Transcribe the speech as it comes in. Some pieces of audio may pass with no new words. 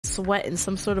sweat and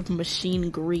some sort of machine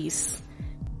grease.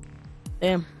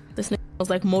 Damn, this nigga smells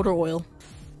like motor oil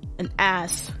and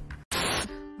ass.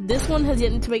 This one has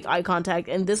yet to make eye contact,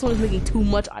 and this one is making too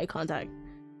much eye contact.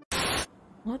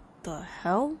 What the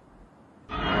hell?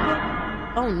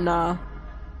 Oh nah.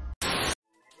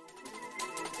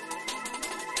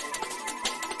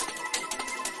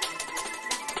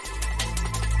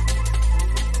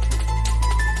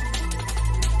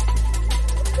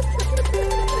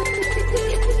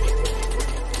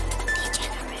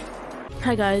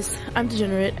 Hi guys, I'm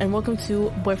Degenerate and welcome to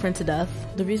Boyfriend to Death.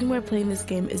 The reason we're playing this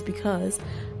game is because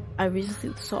I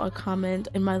recently saw a comment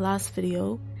in my last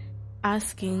video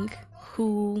asking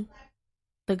who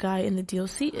the guy in the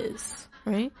DLC is,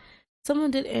 right?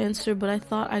 Someone did answer, but I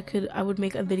thought I would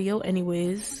make a video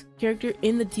anyways. Character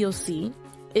in the DLC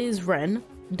is Ren,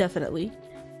 definitely.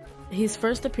 His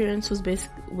first appearance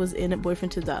was in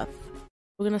Boyfriend to Death.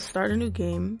 We're gonna start a new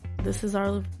game. This is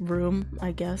our room,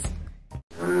 I guess.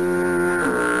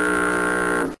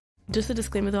 Just a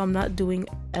disclaimer though, I'm not doing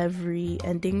every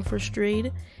ending for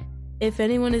Strade. If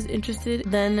anyone is interested,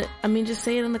 then I mean just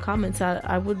say it in the comments.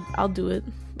 I'll do it.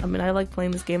 I mean, I like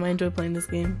playing this game. I enjoy playing this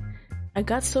game. I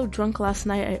got so drunk last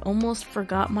night I almost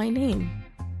forgot my name.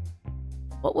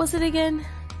 What was it again?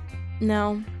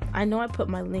 Now, I know I put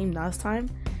my name last time.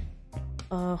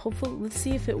 Hopefully, let's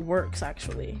see if it works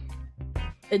actually.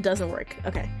 It doesn't work.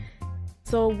 Okay.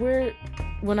 So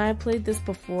when I played this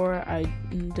before, I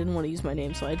didn't want to use my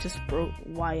name, so I just wrote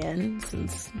YN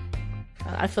since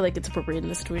I feel like it's appropriate in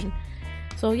this situation.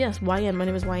 So yes, YN, my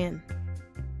name is YN.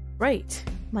 Right,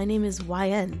 my name is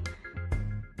YN.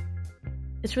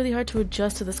 It's really hard to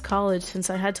adjust to this college since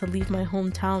I had to leave my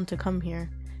hometown to come here.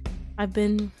 I've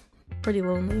been pretty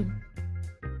lonely.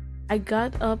 I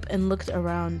got up and looked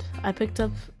around. I picked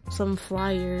up some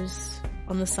flyers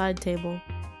on the side table.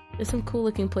 There's some cool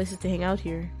looking places to hang out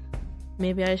here.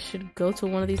 Maybe I should go to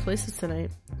one of these places tonight.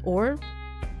 Or,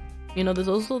 you know, there's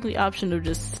also the option of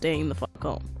just staying the fuck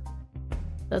home.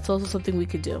 That's also something we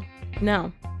could do.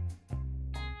 Now,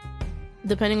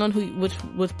 depending on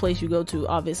which place you go to,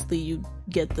 obviously you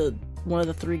get one of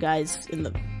the three guys in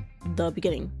the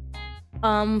beginning.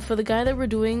 For the guy that we're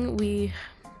doing, we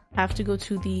have to go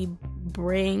to the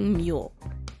braying mule.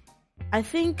 I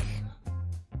think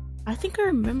I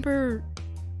remember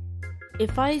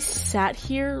if I sat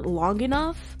here long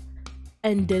enough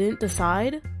and didn't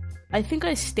decide, I think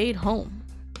I stayed home.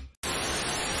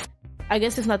 I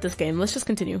guess it's not this game. Let's just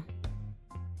continue.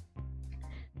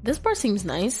 This part seems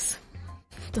nice,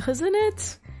 doesn't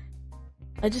it?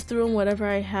 I just threw in whatever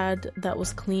I had that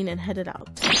was clean and headed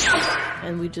out.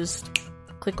 And we just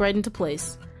click right into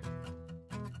place.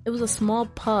 It was a small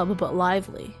pub, but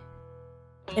lively.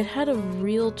 It had a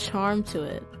real charm to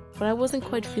it, but I wasn't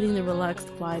quite feeling the relaxed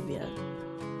vibe yet.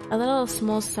 I let out a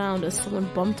small sound as someone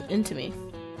bumped into me.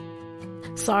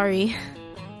 Sorry.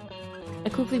 I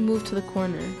quickly moved to the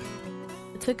corner.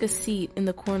 I took a seat in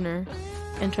the corner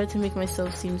and tried to make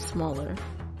myself seem smaller.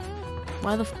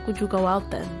 Why the fuck would you go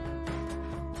out then?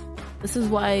 This is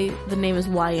why the name is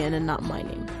YN and not my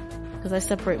name, because I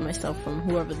separate myself from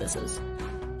whoever this is.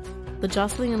 The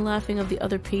jostling and laughing of the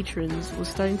other patrons was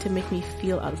starting to make me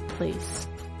feel out of place.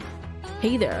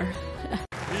 Hey there.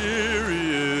 Here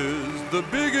he is, the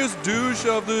biggest douche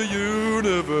of the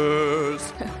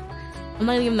universe. I'm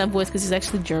not gonna give him that voice because he's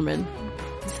actually German.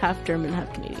 He's half German,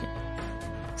 half Canadian.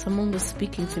 Someone was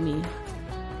speaking to me.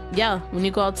 Yeah, when you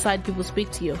go outside, people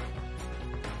speak to you.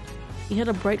 He had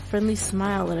a bright, friendly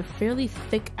smile and a fairly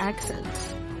thick accent.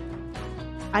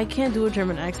 I can't do a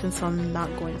German accent, so I'm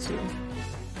not going to.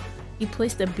 He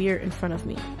placed a beer in front of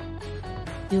me.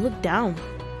 You look down.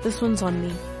 This one's on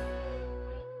me.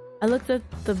 I looked at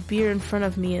the beer in front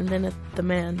of me and then at the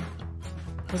man.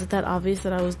 Was it that obvious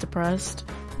that I was depressed?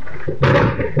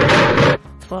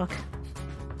 Fuck.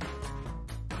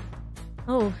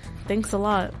 Oh, thanks a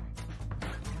lot.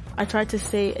 I tried to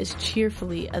say as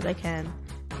cheerfully as I can.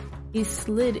 He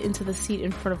slid into the seat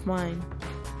in front of mine.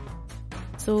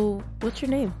 So, what's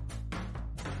your name?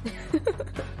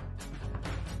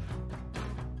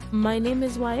 My name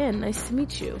is YN. Nice to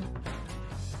meet you.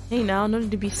 Hey now, no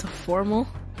need to be so formal.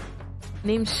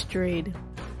 Name's Strade.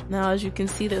 Now, as you can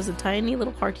see, there's a tiny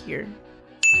little heart here.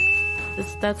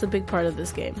 That's a big part of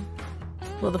this game.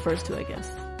 Well, the first two, I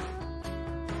guess.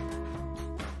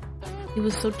 He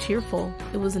was so cheerful.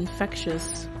 It was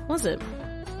infectious. Was it?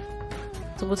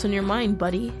 So what's on your mind,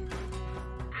 buddy?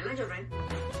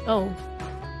 Oh,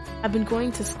 I've been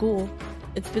going to school.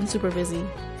 It's been super busy.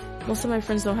 Most of my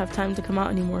friends don't have time to come out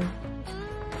anymore.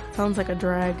 Sounds like a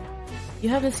drag. You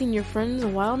haven't seen your friends in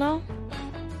a while now?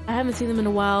 I haven't seen them in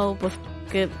a while, but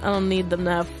f*** it, I don't need them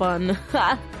to have fun.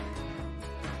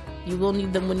 You will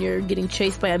need them when you're getting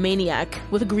chased by a maniac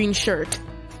with a green shirt.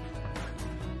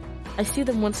 I see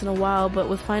them once in a while, but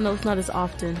with finals not as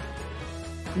often.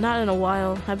 Not in a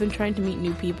while. I've been trying to meet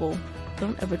new people.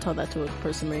 Don't ever tell that to a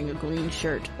person wearing a green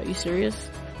shirt. Are you serious?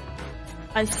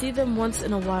 I see them once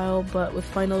in a while, but with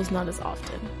finals not as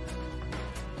often.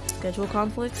 Schedule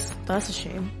conflicts? That's a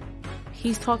shame.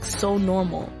 He talks so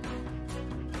normal.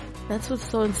 That's what's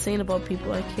so insane about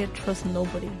people. I can't trust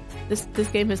nobody. This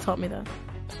game has taught me that.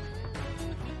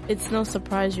 It's no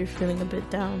surprise you're feeling a bit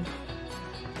down.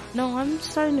 No, I'm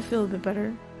starting to feel a bit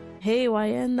better. Hey,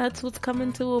 YN, that's what's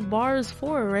coming to a bar is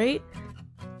for, right?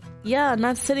 Yeah,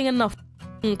 not sitting in the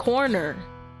f***ing corner.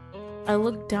 I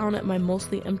looked down at my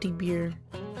mostly empty beer.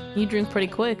 You drink pretty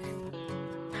quick.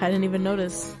 I didn't even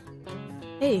notice.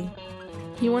 Hey,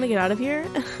 you want to get out of here?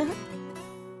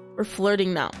 We're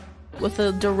flirting now with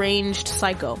a deranged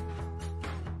psycho.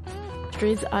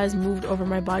 Strade's eyes moved over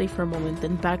my body for a moment,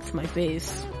 then back to my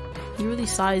face. He really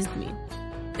sized me.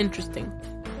 Interesting.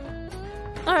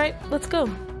 Alright, let's go.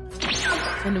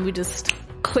 And then we just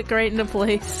click right into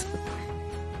place.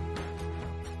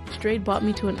 Strade bought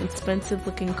me to an expensive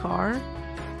looking car.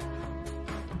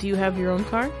 Do you have your own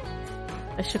car?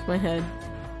 I shook my head.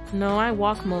 No, I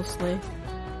walk mostly.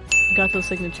 Got the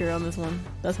signature on this one.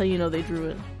 That's how you know they drew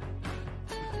it.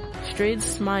 Strade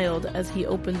smiled as he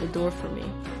opened the door for me.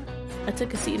 I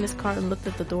took a seat in his car and looked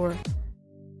at the door.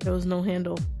 There was no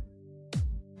handle.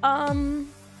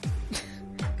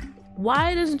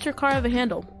 Why doesn't your car have a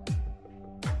handle?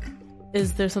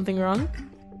 Is there something wrong?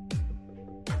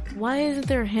 Why isn't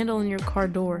there a handle in your car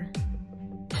door?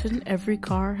 Shouldn't every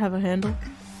car have a handle?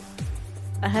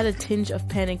 I had a tinge of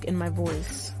panic in my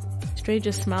voice. Strade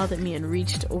just smiled at me and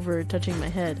reached over, touching my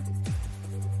head.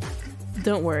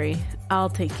 Don't worry, I'll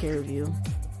take care of you.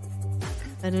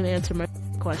 I didn't answer my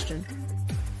question.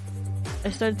 I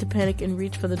started to panic and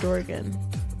reach for the door again.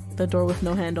 The door with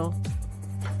no handle.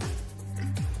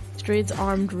 Strade's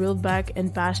arm reeled back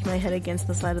and bashed my head against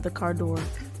the side of the car door.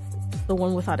 The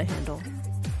one without a handle.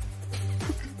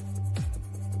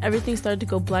 Everything started to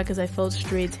go black as I felt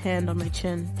Strade's hand on my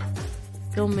chin.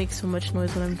 Don't make so much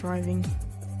noise when I'm driving.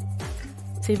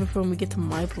 Save it for when we get to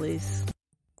my place.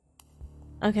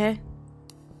 Okay.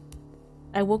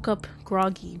 I woke up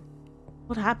groggy.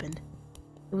 What happened?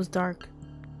 It was dark.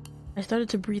 I started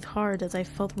to breathe hard as I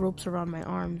felt ropes around my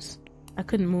arms. I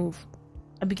couldn't move.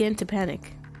 I began to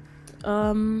panic.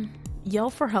 Yell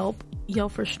for help, yell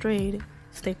for Strade,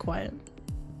 stay quiet.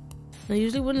 Now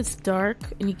usually when it's dark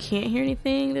and you can't hear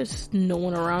anything, there's no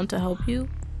one around to help you.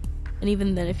 And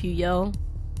even then if you yell,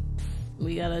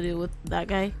 we gotta deal with that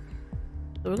guy.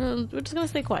 So we're just gonna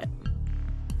stay quiet.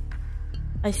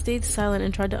 I stayed silent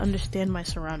and tried to understand my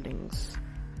surroundings.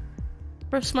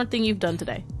 First smart thing you've done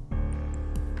today.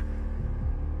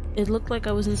 It looked like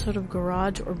I was in sort of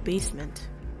garage or basement.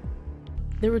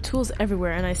 There were tools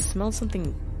everywhere and I smelled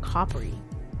something coppery.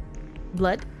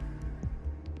 Blood?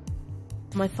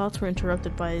 My thoughts were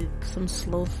interrupted by some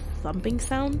slow thumping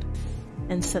sound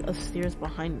and set of stairs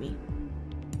behind me.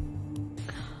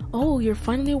 Oh, you're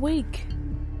finally awake.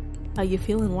 How you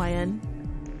feeling, YN?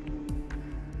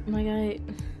 My guy...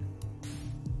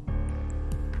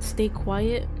 Stay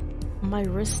quiet. My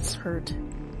wrists hurt.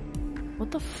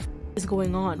 What the f is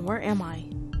going on? Where am I?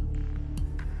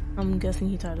 I'm guessing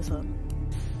he tied us up.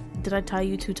 Did I tie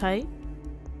you too tight?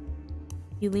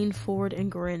 He leaned forward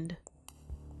and grinned.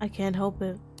 I can't help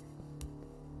it.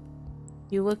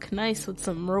 You look nice with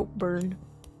some rope burn.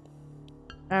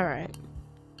 Alright.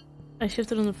 I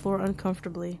shifted on the floor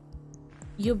uncomfortably.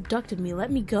 You abducted me.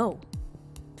 Let me go.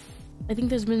 I think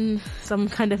there's been some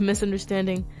kind of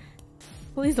misunderstanding.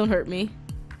 Please don't hurt me.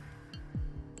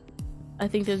 I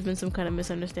think there's been some kind of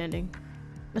misunderstanding.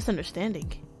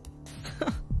 Misunderstanding?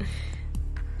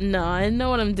 No, I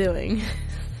know what I'm doing.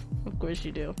 Of course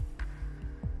you do.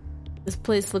 This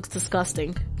place looks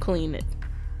disgusting. Clean it.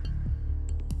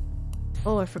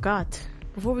 Oh, I forgot.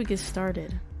 Before we get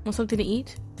started, want something to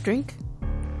eat? Drink?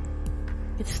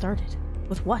 Get started.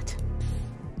 With what?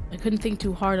 I couldn't think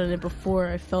too hard on it before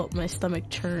I felt my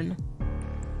stomach churn.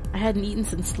 I hadn't eaten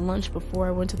since lunch before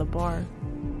I went to the bar.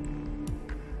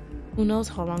 Who knows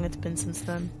how long it's been since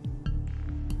then.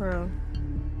 Bro.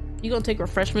 You gonna take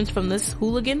refreshments from this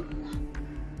hooligan?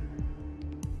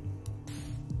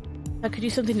 I could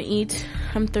use something to eat.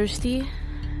 I'm thirsty.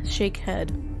 Shake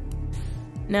head.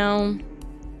 Now,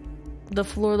 the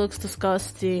floor looks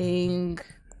disgusting.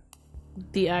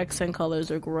 The accent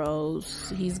colors are gross.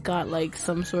 He's got like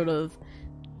some sort of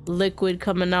liquid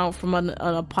coming out from on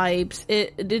the pipes.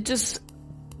 It just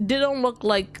didn't look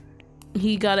like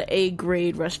he got an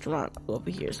A-grade restaurant over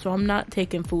here. So I'm not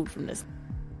taking food from this.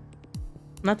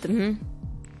 Nothing,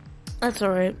 That's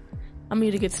alright. I'm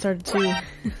here to get started too.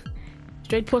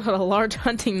 Strade pulled out a large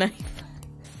hunting knife.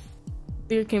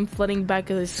 Fear came flooding back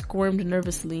as I squirmed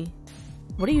nervously.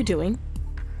 What are you doing?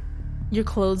 Your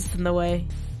clothes in the way.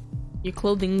 Your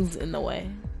clothing's in the way.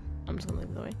 I'm just gonna leave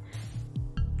it the way.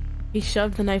 He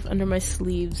shoved the knife under my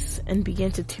sleeves and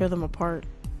began to tear them apart.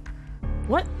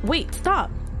 What? Wait,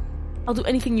 stop! I'll do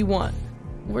anything you want.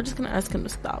 We're just gonna ask him to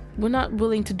stop. We're not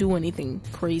willing to do anything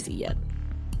crazy yet.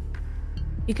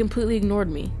 He completely ignored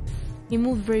me. He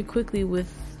moved very quickly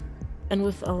with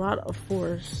a lot of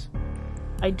force.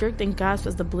 I jerked and gasped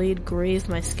as the blade grazed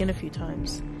my skin a few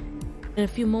times. In a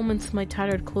few moments, my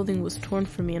tattered clothing was torn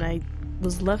from me and I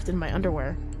was left in my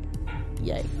underwear.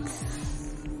 Yikes.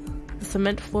 The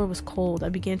cement floor was cold. I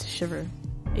began to shiver.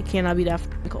 It cannot be that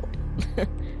f***ing cold.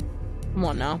 Come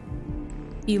on now.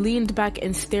 He leaned back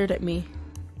and stared at me.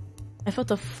 I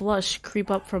felt a flush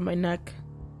creep up from my neck.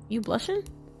 You blushing?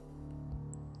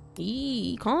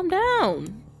 Eee, calm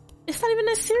down. It's not even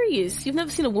that serious. You've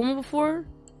never seen a woman before?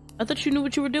 I thought you knew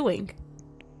what you were doing.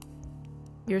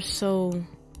 You're so...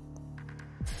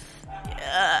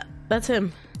 Yeah, that's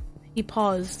him. He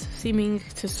paused, seeming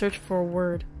to search for a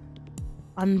word.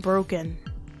 Unbroken.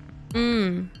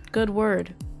 Good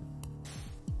word.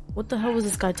 What the hell was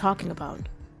this guy talking about?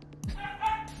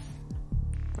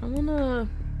 I'm gonna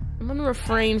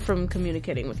refrain from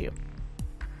communicating with you.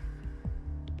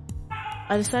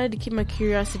 I decided to keep my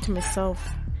curiosity to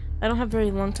myself. I don't have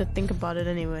very long to think about it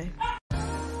anyway.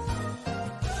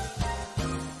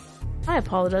 I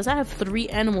apologize. I have 3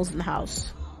 animals in the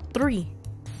house. 3.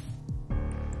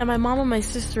 And my mom and my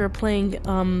sister are playing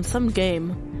some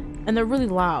game, and they're really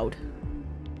loud.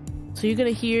 So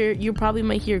you probably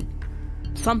might hear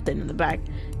something in the back,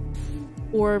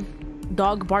 or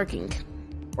dog barking,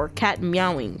 or cat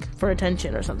meowing for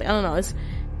attention or something. I don't know.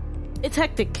 It's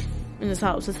hectic in this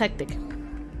house. It's hectic.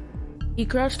 He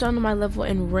crouched down to my level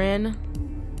and ran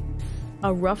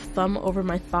a rough thumb over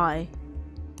my thigh.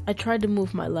 I tried to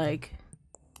move my leg.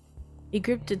 He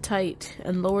gripped it tight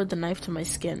and lowered the knife to my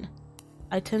skin.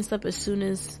 I tensed up as soon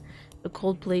as the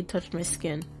cold blade touched my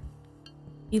skin.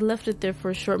 He left it there for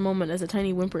a short moment as a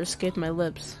tiny whimper escaped my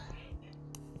lips.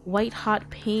 White hot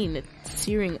pain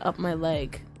searing up my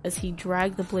leg as he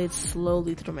dragged the blade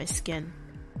slowly through my skin.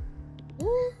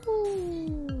 Ooh.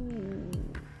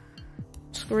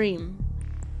 Scream.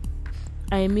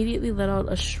 I immediately let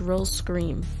out a shrill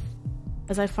scream.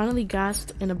 As I finally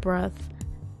gasped in a breath,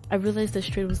 I realized that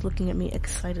Strade was looking at me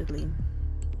excitedly.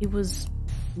 He was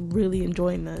really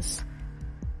enjoying this.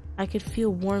 I could feel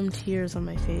warm tears on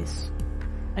my face.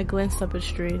 I glanced up at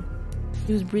Strade.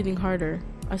 He was breathing harder.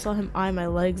 I saw him eye my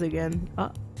legs again.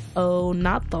 Uh-oh,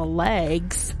 not the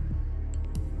legs.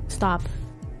 Stop.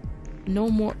 No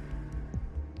more.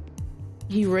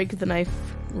 He raked the knife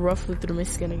roughly through my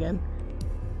skin again.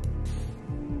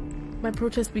 My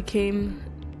protest became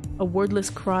a wordless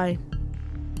cry.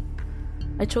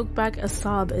 I choked back a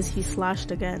sob as he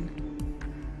slashed again.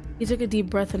 He took a deep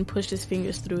breath and pushed his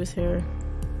fingers through his hair.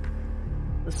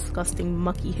 Disgusting,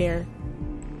 mucky hair.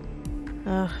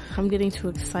 I'm getting too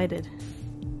excited.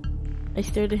 I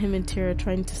stared at him in terror,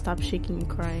 trying to stop shaking and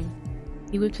crying.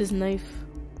 He whipped his knife...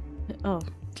 Oh.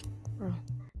 Bro.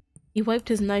 He wiped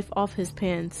his knife off his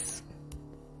pants.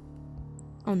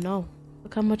 Oh no.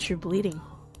 Look how much you're bleeding.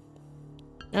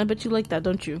 I bet you like that,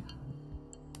 don't you?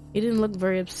 He didn't look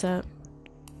very upset.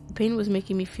 The pain was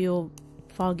making me feel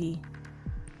foggy.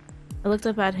 I looked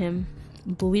up at him,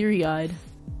 bleary-eyed,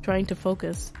 trying to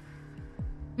focus.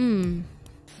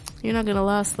 You're not gonna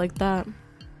last like that.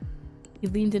 He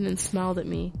leaned in and smiled at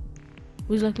me.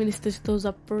 Would you like me to stitch those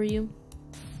up for you?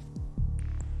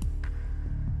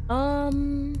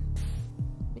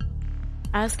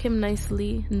 Ask him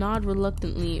nicely, nod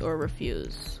reluctantly, or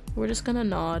refuse. We're just gonna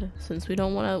nod, since we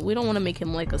don't wanna make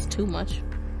him like us too much.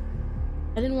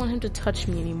 I didn't want him to touch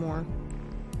me anymore.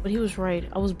 But he was right,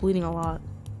 I was bleeding a lot.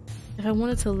 If I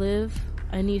wanted to live,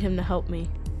 I need him to help me.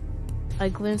 I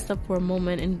glanced up for a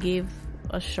moment and gave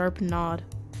a sharp nod.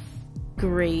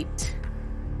 Great.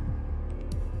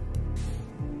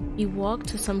 He walked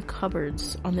to some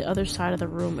cupboards on the other side of the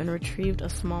room and retrieved a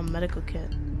small medical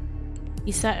kit.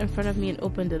 He sat in front of me and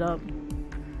opened it up.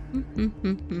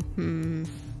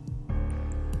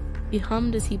 He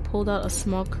hummed as he pulled out a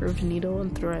small curved needle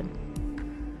and thread.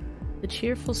 The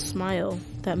cheerful smile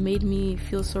that made me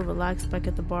feel so relaxed back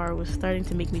at the bar was starting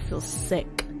to make me feel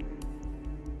sick.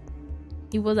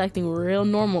 He was acting real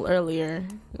normal earlier.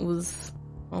 It was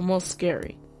almost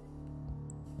scary.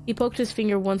 He poked his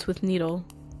finger once with needle,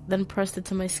 then pressed it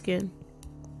to my skin.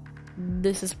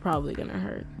 This is probably gonna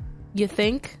hurt. You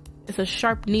think? It's a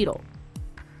sharp needle.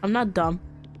 I'm not dumb.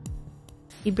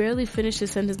 He barely finished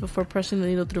his sentence before pressing the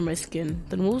needle through my skin.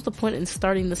 Then what was the point in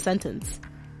starting the sentence?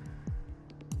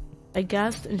 I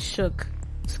gasped and shook,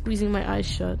 squeezing my eyes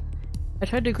shut. I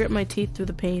tried to grit my teeth through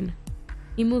the pain.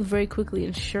 He moved very quickly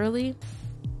and surely,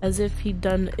 as if he'd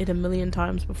done it a million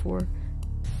times before.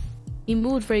 He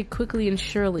moved very quickly and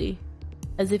surely,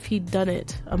 as if he'd done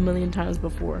it a million times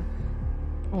before.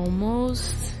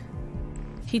 Almost.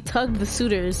 He tugged the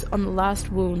sutures on the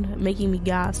last wound, making me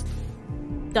gasp.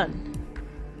 Done.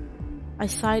 I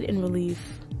sighed in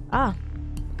relief. Ah!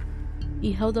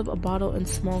 He held up a bottle and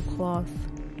small cloth.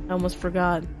 I almost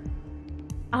forgot.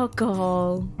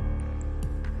 Alcohol.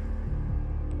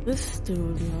 This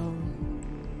dude, yo.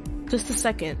 Just a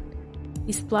second.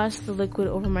 He splashed the liquid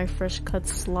over my fresh cut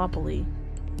sloppily.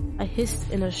 I hissed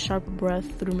in a sharp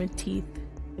breath through my teeth.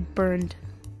 It burned.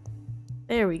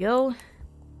 There we go.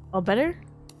 All better?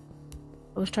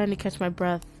 I was trying to catch my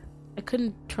breath. I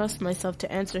couldn't trust myself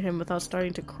to answer him without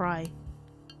starting to cry.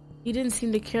 He didn't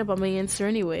seem to care about my answer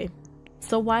anyway.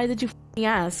 So why did you f***ing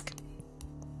ask?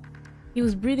 He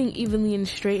was breathing evenly and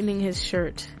straightening his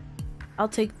shirt. I'll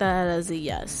take that as a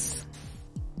yes.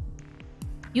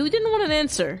 You didn't want an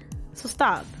answer, so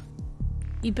stop.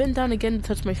 He bent down again to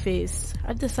touch my face.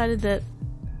 I've decided that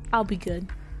I'll be good.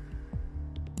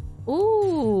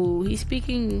 Ooh, he's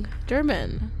speaking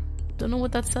German. Don't know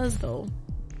what that says though.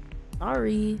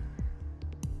 Sorry.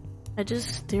 I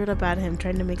just stared up at him,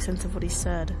 trying to make sense of what he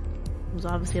said. It was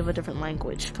obviously of a different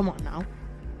language. Come on now.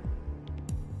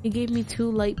 He gave me 2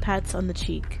 light pats on the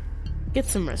cheek. Get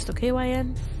some rest, okay,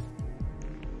 YN?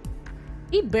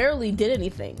 He barely did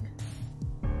anything.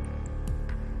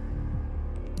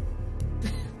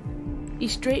 He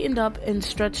straightened up and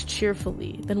stretched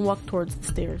cheerfully, then walked towards the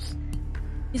stairs.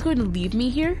 He's going to leave me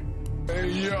here?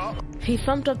 Yeah. He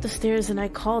thumped up the stairs and I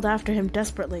called after him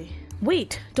desperately.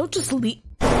 Wait, don't just leave.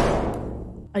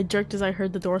 I jerked as I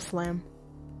heard the door slam.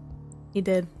 He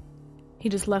did. He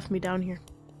just left me down here.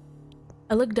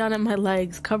 I looked down at my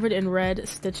legs, covered in red,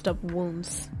 stitched up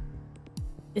wounds.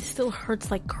 It still hurts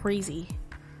like crazy.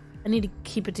 I need to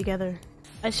keep it together.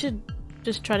 I should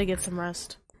just try to get some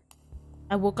rest.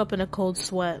 I woke up in a cold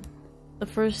sweat. The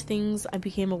first things I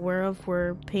became aware of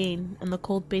were pain and the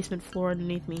cold basement floor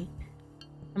underneath me.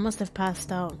 I must have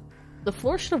passed out. The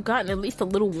floor should have gotten at least a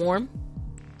little warm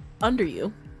under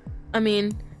you. I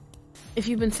mean, if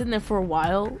you've been sitting there for a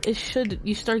while,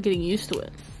 you start getting used to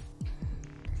it.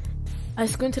 I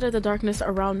squinted at the darkness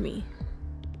around me.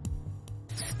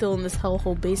 Still in this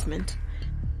hellhole basement.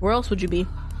 Where else would you be?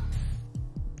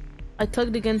 I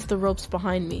tugged against the ropes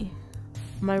behind me.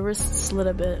 My wrist slid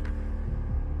a bit.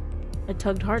 I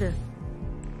tugged harder.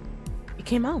 It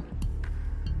came out.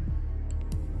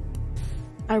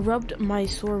 I rubbed my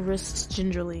sore wrists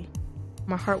gingerly.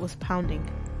 My heart was pounding.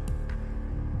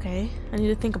 Okay, I need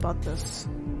to think about this.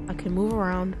 I can move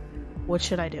around. What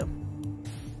should I do?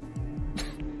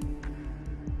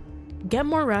 Get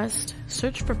more rest,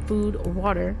 search for food or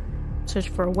water, search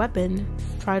for a weapon,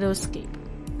 try to escape.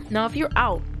 Now if you're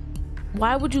out,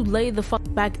 why would you lay the fuck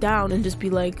back down and just be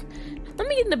like, let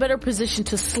me get in a better position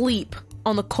to sleep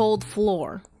on the cold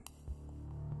floor?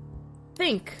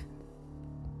 Think.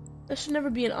 That should never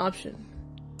be an option.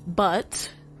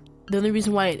 But the only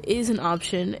reason why it is an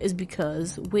option is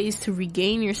because ways to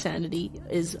regain your sanity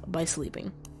is by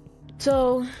sleeping.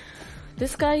 So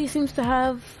this guy, he seems to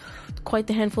have quite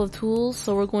the handful of tools,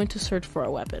 so we're going to search for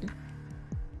a weapon.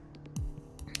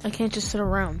 I can't just sit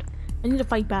around. I need to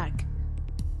fight back.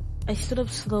 I stood up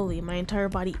slowly, my entire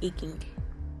body aching.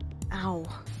 Ow.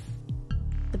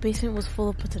 The basement was full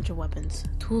of potential weapons,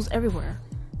 tools everywhere.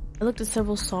 I looked at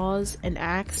several saws, an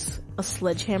axe, a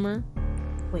sledgehammer.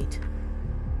 Wait,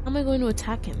 how am I going to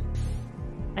attack him?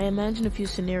 I imagined a few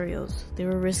scenarios. They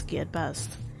were risky at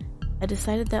best. I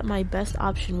decided that my best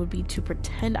option would be to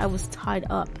pretend I was tied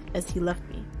up as he left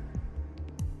me.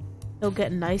 He'll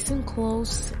get nice and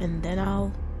close, and then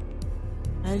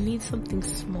I need something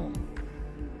small.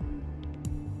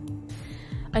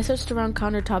 I searched around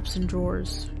countertops and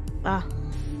drawers.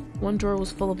 One drawer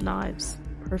was full of knives.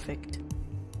 Perfect.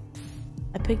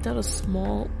 I picked out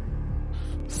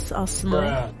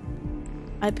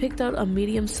I picked out a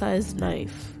medium-sized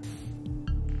knife.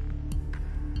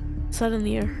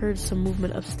 Suddenly I heard some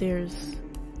movement upstairs.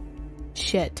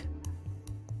 Shit.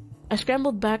 I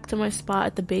scrambled back to my spot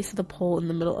at the base of the pole in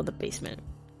the middle of the basement.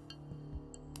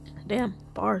 Damn,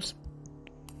 bars.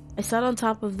 I sat on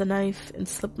top of the knife and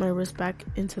slipped my wrist back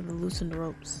into the loosened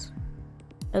ropes.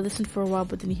 I listened for a while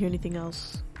but didn't hear anything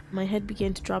else. My head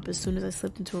began to drop as soon as I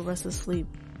slipped into a restless sleep.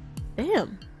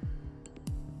 Damn.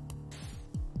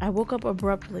 I woke up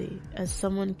abruptly as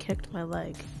someone kicked my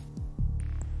leg.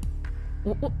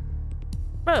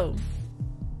 Bro,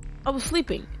 I was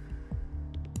sleeping.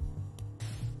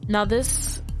 Now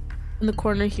this, in the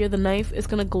corner here, the knife is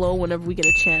gonna glow whenever we get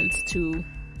a chance to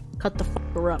cut the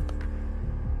fucker up.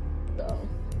 So,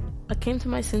 I came to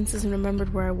my senses and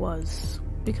remembered where I was.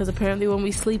 Because apparently when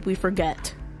we sleep, we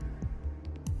forget.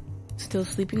 Still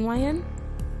sleeping, YN?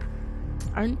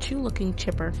 Aren't you looking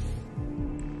chipper?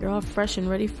 You're all fresh and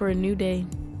ready for a new day.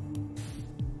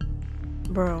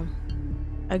 Bro,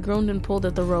 I groaned and pulled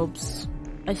at the ropes.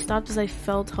 I stopped as I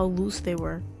felt how loose they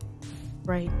were.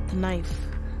 Right, the knife.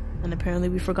 And apparently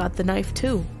we forgot the knife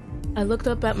too. I looked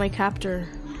up at my captor.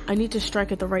 I need to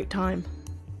strike at the right time.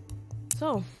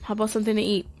 So, how about something to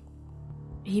eat?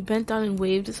 He bent down and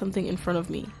waved something in front of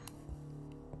me.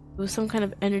 It was some kind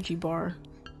of energy bar.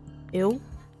 Ew.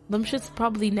 Them shit's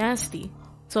probably nasty.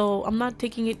 So, I'm not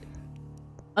taking it.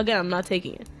 Again, I'm not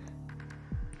taking it.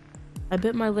 I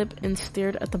bit my lip and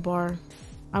stared at the bar.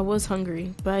 I was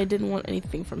hungry, but I didn't want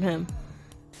anything from him.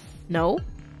 No?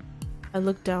 I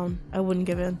looked down. I wouldn't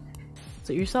give in.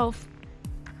 Suit yourself.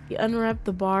 He unwrapped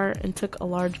the bar and took a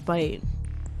large bite.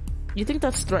 You think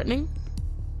that's threatening?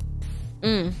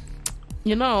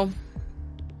 You know,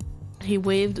 he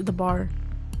waved the bar.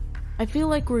 I feel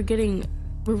like we're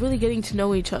really getting to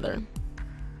know each other.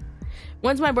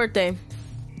 When's my birthday?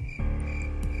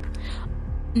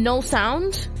 No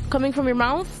sound coming from your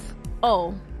mouth?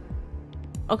 Oh.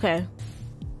 Okay.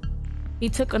 He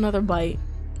took another bite.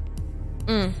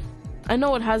 I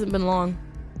know it hasn't been long,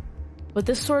 but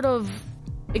this sort of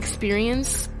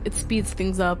experience, it speeds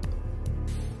things up.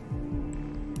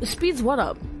 It speeds what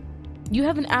up? You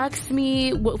haven't asked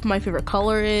me what my favorite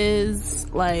color is,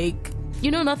 like, you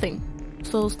know nothing,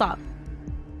 so stop.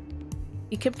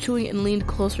 He kept chewing and leaned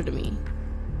closer to me.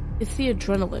 It's the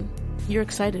adrenaline. You're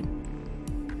excited.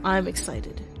 I'm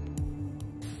excited.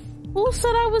 Who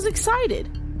said I was excited?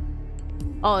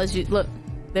 Oh, as you look,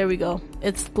 there we go.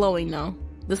 It's glowing now.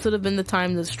 This would have been the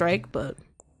time to strike, but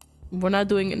we're not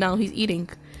doing it now. He's eating.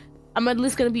 I'm at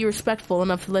least gonna be respectful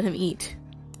enough to let him eat.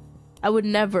 I would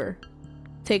never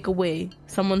take away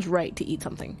someone's right to eat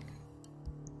something.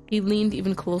 He leaned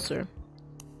even closer.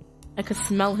 I could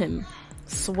smell him,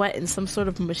 sweat and some sort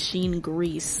of machine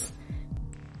grease.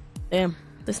 Damn,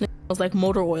 this nigga smells like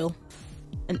motor oil.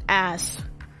 An ass.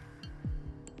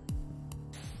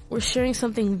 We're sharing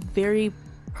something very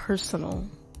personal.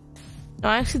 No,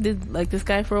 I actually did like this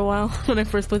guy for a while when I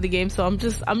first played the game, so I'm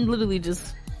literally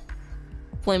just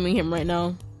flaming him right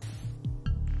now.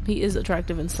 He is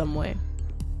attractive in some way.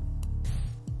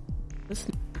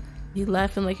 He's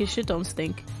laughing like his shit don't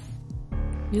stink.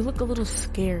 You look a little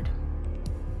scared.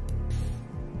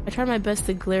 I tried my best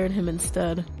to glare at him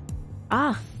instead.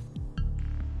 I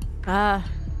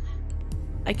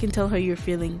can tell how you're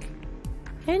feeling.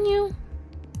 Can you?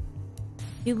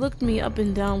 He looked me up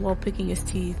and down while picking his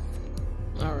teeth.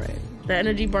 Alright, the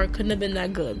energy bar couldn't have been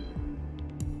that good.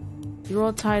 You're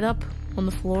all tied up on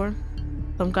the floor,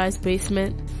 some guy's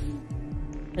basement,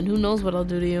 and who knows what I'll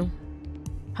do to you.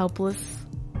 Helpless,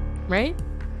 right?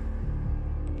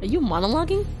 Are you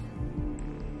monologuing?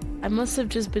 I must have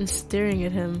just been staring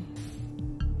at him.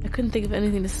 I couldn't think of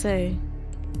anything to say.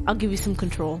 I'll give you some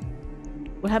control.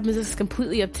 What happens is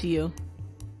completely up to you.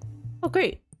 Oh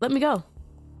great, let me go.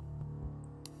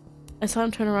 I saw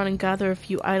him turn around and gather a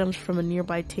few items from a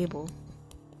nearby table.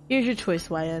 Here's your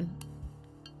choice, YN.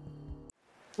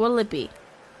 What'll it be?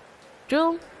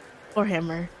 Drill or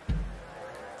hammer?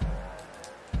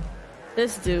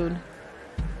 This dude.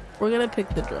 We're gonna pick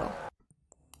the drill.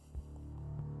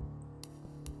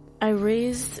 I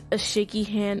raised a shaky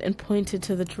hand and pointed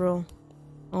to the drill.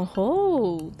 Oh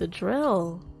ho, the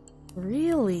drill.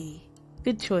 Really?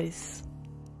 Good choice.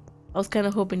 I was kind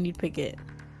of hoping you'd pick it.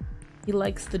 He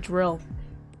likes the drill.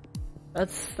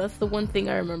 That's the one thing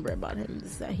I remember about him,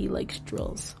 is that he likes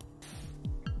drills.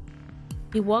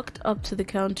 He walked up to the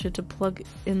counter to plug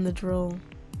in the drill.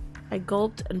 I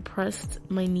gulped and pressed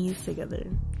my knees together.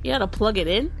 You gotta plug it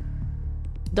in?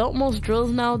 Don't most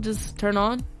drills now just turn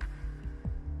on?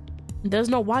 There's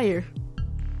no wire.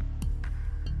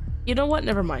 You know what?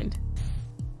 Never mind.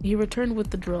 He returned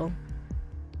with the drill.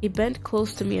 He bent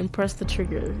close to me and pressed the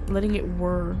trigger, letting it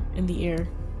whir in the air.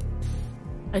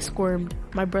 I squirmed,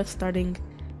 my breath starting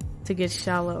to get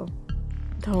shallow.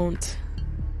 Don't.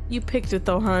 You picked it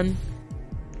though, hun.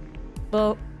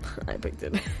 Well, I picked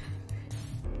it.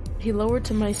 He lowered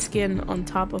to my skin on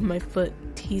top of my foot,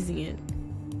 teasing it.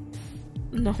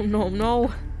 No, no,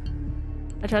 no.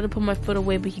 I tried to pull my foot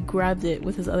away, but he grabbed it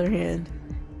with his other hand.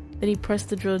 Then he pressed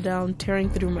the drill down, tearing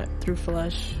through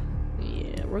flesh.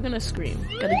 Yeah, we're gonna scream.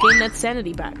 Gotta gain that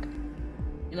sanity back.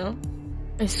 You know?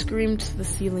 I screamed to the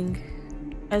ceiling.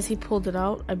 As he pulled it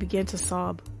out, I began to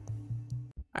sob.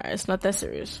 Alright, it's not that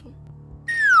serious.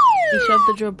 He shoved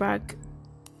the drill back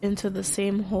into the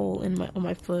same hole on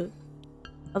my foot.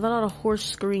 I let out a hoarse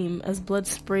scream as blood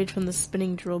sprayed from the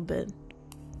spinning drill bit.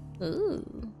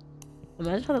 Ooh.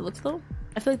 Imagine how that looks though.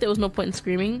 I feel like there was no point in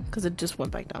screaming because it just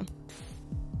went back down.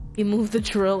 He moved the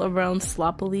drill around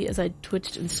sloppily as I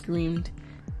twitched and screamed.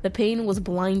 The pain was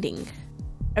blinding.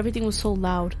 Everything was so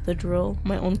loud, the drill,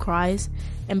 my own cries,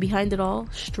 and behind it all,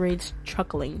 Strade's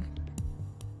chuckling.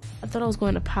 I thought I was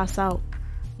going to pass out.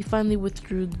 He finally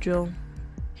withdrew the drill.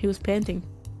 He was panting.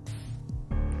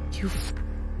 You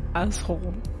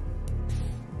asshole.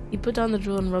 He put down the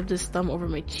drill and rubbed his thumb over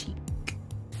my cheek.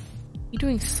 You're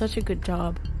doing such a good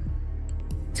job.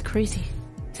 It's crazy.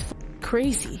 It's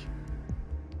crazy.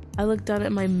 I looked down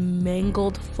at my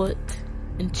mangled foot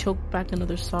and choked back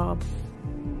another sob.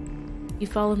 He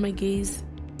followed my gaze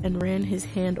and ran his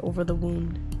hand over the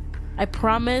wound. I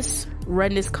promise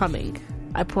Ren is coming.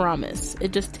 I promise.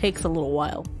 It just takes a little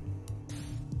while.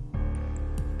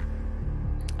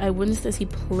 I winced as he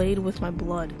played with my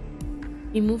blood.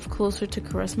 He moved closer to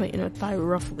caress my inner thigh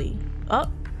roughly. Oh!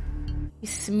 He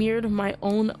smeared my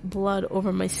own blood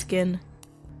over my skin.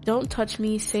 Don't touch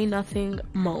me, say nothing,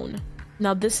 moan.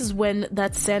 Now this is when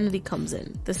that sanity comes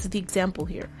in. This is the example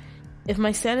here. If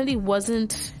my sanity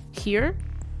wasn't here,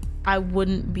 I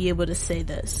wouldn't be able to say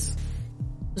this.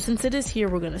 So since it is here,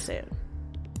 we're gonna say it.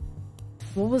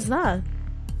 What was that?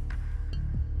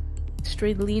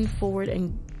 Strade leaned forward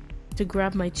and to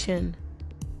grab my chin.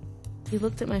 He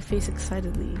looked at my face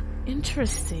excitedly.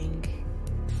 Interesting.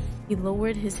 He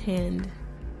lowered his hand,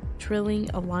 trailing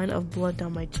a line of blood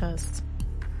down my chest,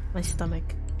 my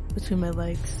stomach, between my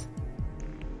legs.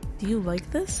 Do you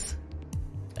like this?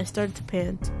 I started to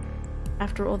pant.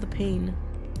 After all the pain,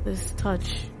 this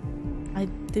touch, I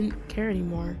didn't care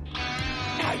anymore.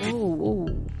 Oh.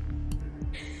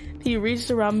 He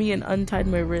reached around me and untied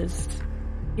my wrist.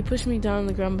 He pushed me down on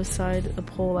the ground beside the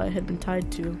pole I had been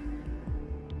tied to.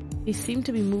 He seemed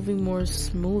to be moving more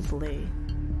smoothly.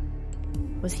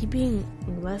 Was he being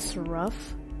less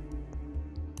rough?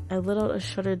 I let out a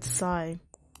shuddered sigh.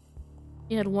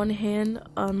 He had one hand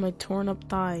on my torn up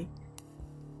thigh.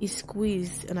 He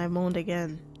squeezed and I moaned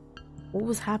again. What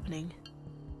was happening?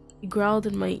 He growled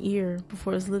in my ear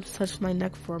before his lips touched my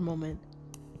neck for a moment.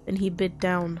 Then he bit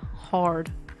down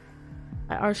hard.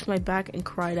 I arched my back and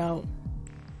cried out.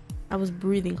 I was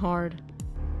breathing hard.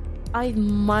 I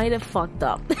might have fucked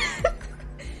up.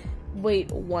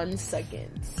 Wait 1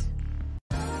 second.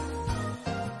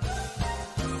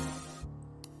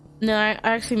 No, I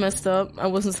actually messed up. I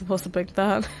wasn't supposed to pick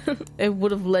that. It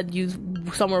would have led you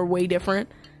somewhere way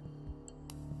different.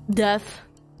 Death.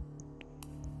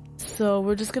 So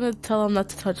we're just gonna tell him not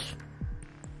to touch.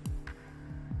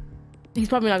 He's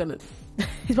probably not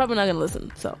gonna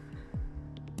listen, so.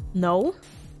 No?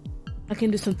 I can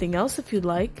do something else if you'd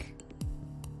like.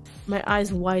 My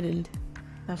eyes widened.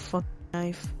 That fucking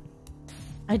knife.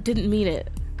 I didn't mean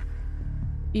it.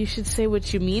 You should say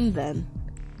what you mean then.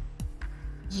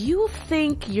 You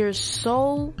think you're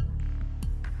so...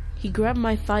 He grabbed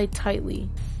my thigh tightly.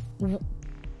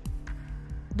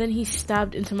 Then he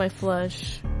stabbed into my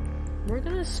flesh. We're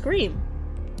gonna scream.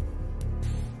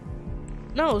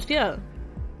 No, yeah.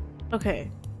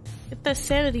 Okay. Get that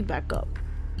sanity back up.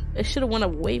 It should have went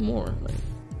up way more.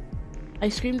 I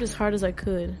screamed as hard as I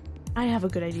could. I have a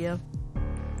good idea.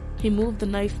 He moved the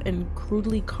knife and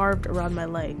crudely carved around my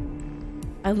leg.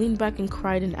 I leaned back and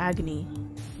cried in agony.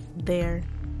 There.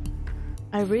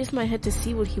 I raised my head to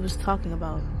see what he was talking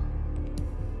about.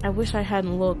 I wish I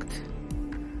hadn't looked.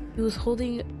 He was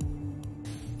holding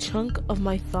a chunk of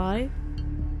my thigh.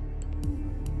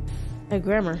 A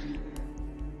grammar.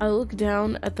 I looked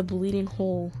down at the bleeding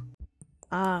hole.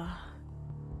 Ah.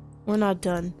 We're not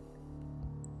done.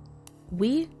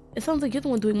 We? It sounds like you're the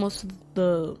one doing most of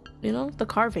the, the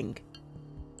carving.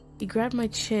 He grabbed my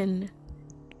chin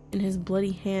in his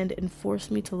bloody hand and forced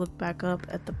me to look back up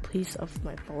at the piece of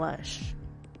my flesh.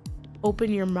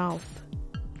 Open your mouth.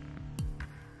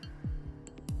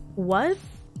 What?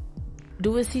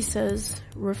 Do as he says,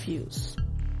 refuse.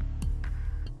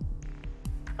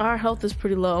 Our health is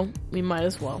pretty low. We might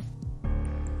as well.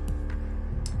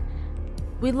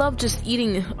 We love just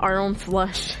eating our own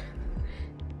flesh.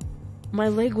 My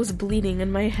leg was bleeding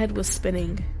and my head was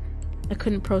spinning. I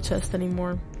couldn't protest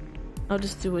anymore. I'll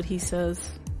just do what he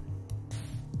says.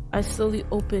 I slowly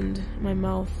opened my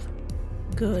mouth.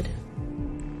 Good.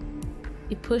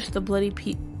 He pushed the bloody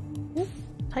piece.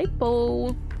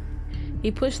 Typo.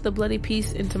 He pushed the bloody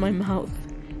piece into my mouth.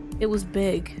 It was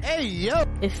big. Hey, yo!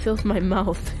 It filled my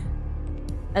mouth.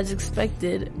 As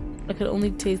expected, I could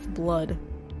only taste blood.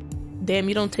 Damn,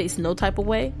 you don't taste no type of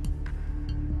way?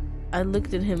 I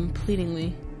looked at him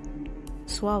pleadingly.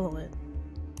 Swallow it.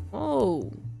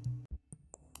 Oh.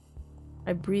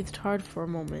 I breathed hard for a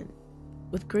moment.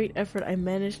 With great effort, I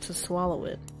managed to swallow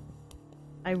it.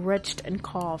 I retched and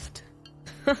coughed.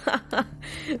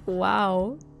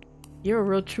 Wow. You're a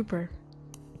real trooper.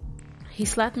 He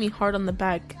slapped me hard on the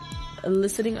back,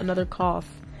 eliciting another cough.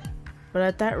 But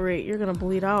at that rate, you're gonna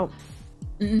bleed out.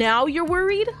 Now you're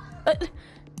worried?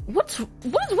 What is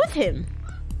with him?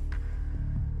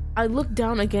 I looked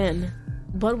down again.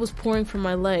 Blood was pouring from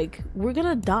my leg. We're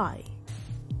gonna die.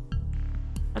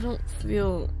 I don't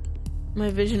feel... My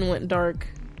vision went dark.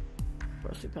 Of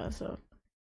course we passed out.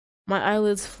 My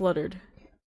eyelids fluttered.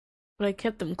 But I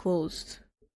kept them closed.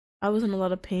 I was in a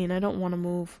lot of pain. I don't want to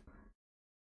move.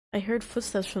 I heard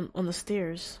footsteps on the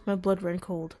stairs. My blood ran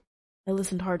cold. I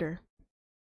listened harder.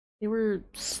 They were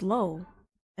slow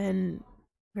and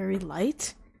very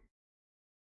light.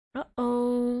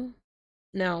 Uh-oh.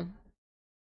 Now,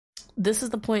 this is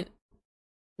the point.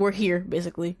 We're here,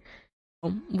 basically.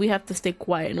 We have to stay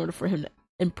quiet in order for him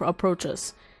to approach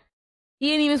us.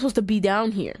 He ain't even supposed to be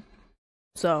down here.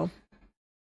 So.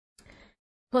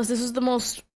 Plus, this is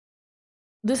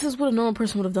what a normal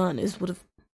person would have done, would have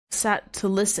sat to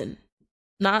listen.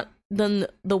 Not done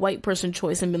the white person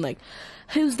choice and been like,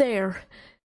 who's there?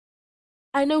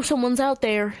 I know someone's out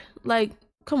there. Like,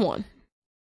 come on.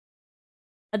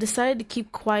 I decided to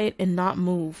keep quiet and not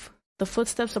move. The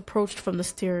footsteps approached from the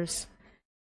stairs.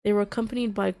 They were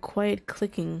accompanied by quiet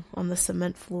clicking on the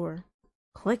cement floor.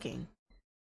 Clicking?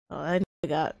 Oh, I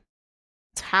got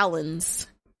talons.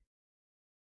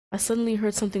 I suddenly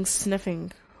heard something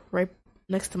sniffing right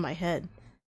next to my head.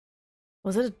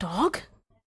 Was it a dog?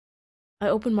 I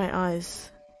opened my eyes.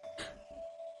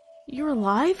 You're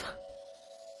alive?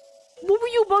 What were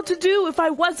you about to do if I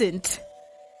wasn't?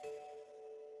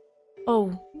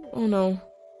 Oh no.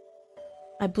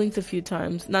 I blinked a few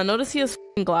times. Now notice he has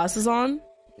glasses on.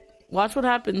 Watch what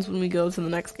happens when we go to the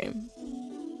next game.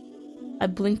 I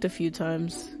blinked a few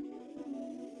times.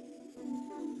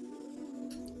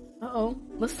 Uh-oh.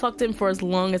 Let's talk to him for as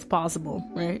long as possible,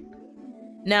 right?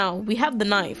 Now, we have the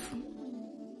knife.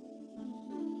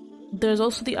 There's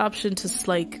also the option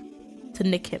to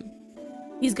nick him.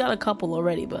 He's got a couple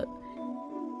already, but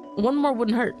one more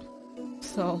wouldn't hurt.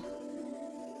 So,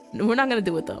 we're not gonna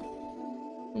do it though.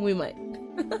 We might.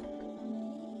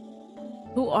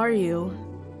 Who are you?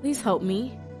 Please help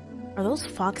me. Are those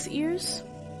fox ears?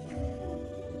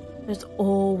 There's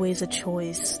always a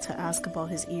choice to ask about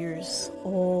his ears.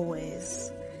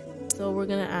 Always. So we're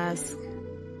gonna ask.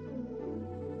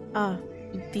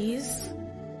 These?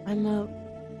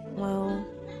 Well...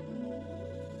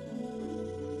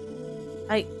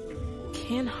 I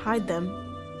can't hide them,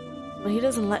 but he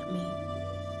doesn't let me.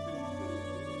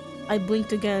 I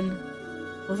blinked again.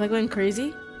 Was I going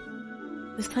crazy?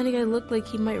 This tiny guy looked like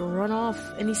he might run off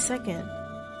any second.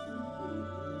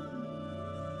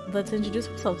 Let's introduce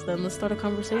ourselves then. Let's start a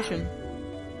conversation.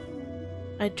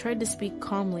 I tried to speak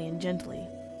calmly and gently.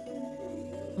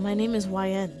 My name is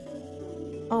YN.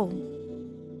 Oh.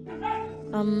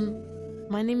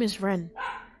 My name is Ren.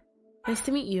 Nice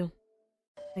to meet you.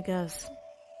 I guess.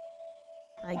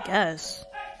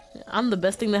 I'm the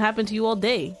best thing that happened to you all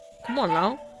day. Come on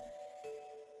now.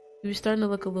 He was starting to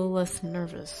look a little less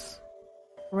nervous.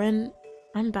 Ren,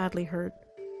 I'm badly hurt.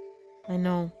 I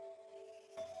know.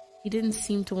 He didn't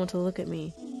seem to want to look at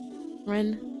me.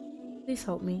 Ren, please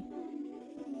help me.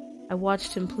 I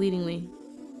watched him pleadingly.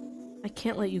 I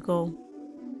can't let you go.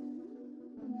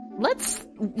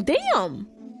 Damn!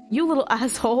 You little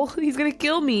asshole. He's gonna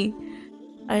kill me.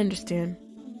 I understand.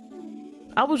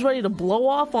 I was ready to blow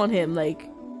off on him, like...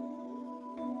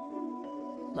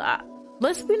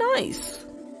 let's be nice.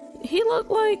 He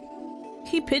looked like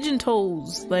he pigeon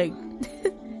toes, like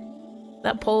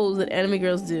that pose that anime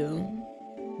girls do.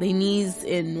 They knees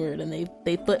inward and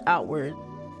they foot outward.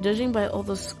 Judging by all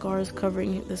the scars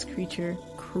covering this creature,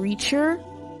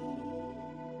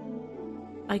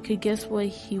 I could guess why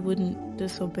he wouldn't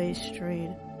disobey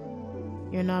Strade.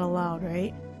 You're not allowed,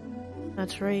 right?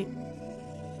 That's right.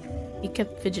 He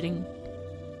kept fidgeting.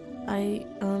 I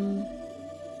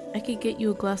could get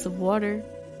you a glass of water.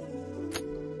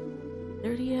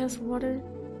 Dirty ass water?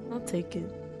 I'll take it.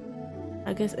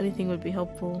 I guess anything would be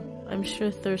helpful. I'm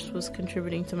sure thirst was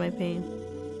contributing to my pain.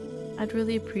 I'd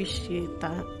really appreciate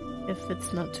that, if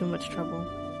it's not too much trouble.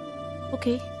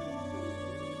 Okay.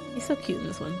 He's so cute in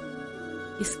this one.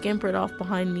 He scampered off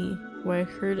behind me, where I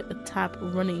heard a tap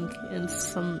running and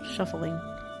some shuffling.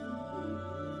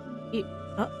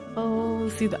 Uh-oh,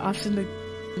 see the option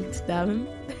to stab him?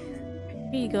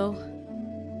 Here you go.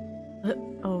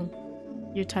 Oh,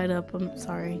 You're tied up, I'm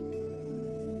sorry.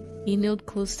 He kneeled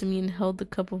close to me and held the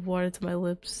cup of water to my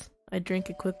lips. I drank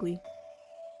it quickly.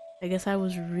 I guess I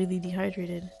was really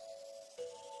dehydrated.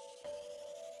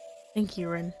 Thank you,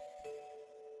 Ren.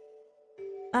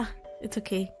 Ah, it's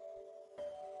okay.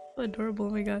 So adorable, oh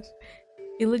my gosh.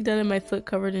 He looked down at my foot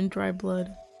covered in dry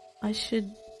blood. I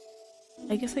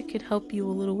guess I could help you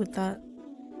a little with that.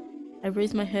 I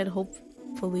raised my head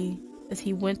hopefully as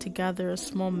he went to gather a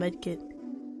small medkit.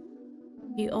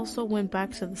 He also went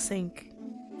back to the sink,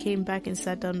 came back and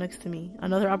sat down next to me.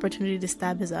 Another opportunity to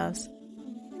stab his ass.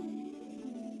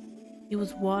 He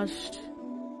was washed.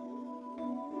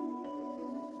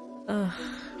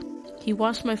 He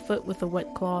washed my foot with a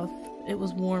wet cloth. It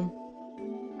was warm.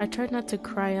 I tried not to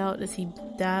cry out as he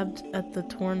dabbed at the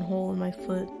torn hole in my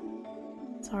foot.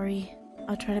 Sorry,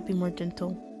 I'll try to be more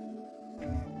gentle.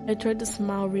 I tried to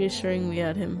smile reassuringly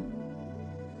at him.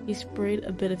 He sprayed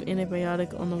a bit of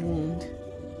antibiotic on the wound.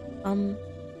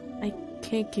 I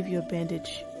can't give you a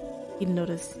bandage. He'd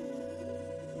notice.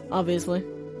 Obviously.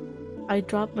 I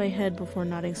dropped my head before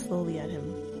nodding slowly at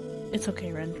him. It's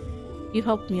okay, Ren. You've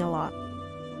helped me a lot.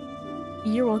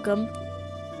 You're welcome.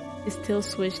 His tail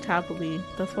switched happily.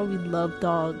 That's why we love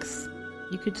dogs.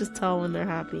 You could just tell when they're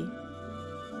happy.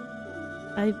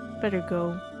 I better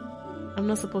go. I'm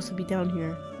not supposed to be down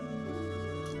here.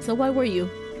 So why were you?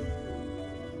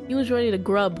 He was ready to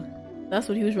grub. That's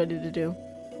what he was ready to do.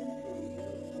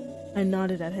 I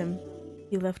nodded at him.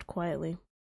 He left quietly.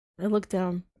 I looked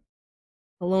down.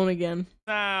 Alone again.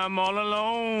 I'm all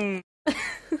alone.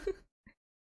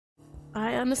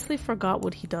 I honestly forgot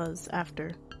what he does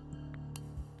after.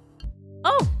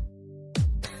 Oh!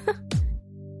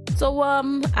 So,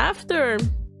 after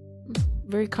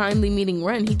very kindly meeting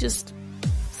Ren, he just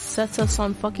sets us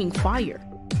on fucking fire.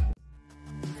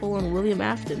 Full on William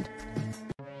Afton.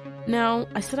 Now,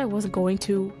 I said I wasn't going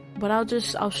to, but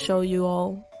I'll show you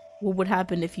all what would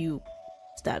happen if you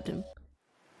stabbed him.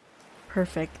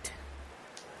 Perfect.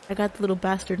 I got the little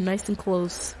bastard nice and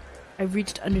close. I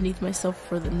reached underneath myself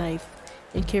for the knife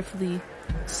and carefully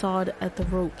sawed at the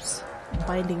ropes,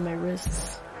 binding my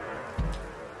wrists.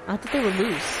 Not that they were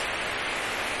loose.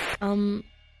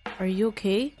 Are you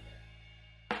okay?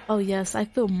 Oh yes,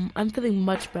 I'm feeling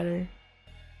much better.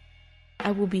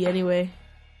 I will be anyway.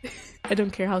 I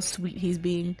don't care how sweet he's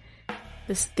being.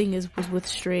 This thing was with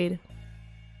Strade.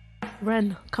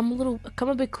 Ren, come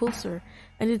a bit closer.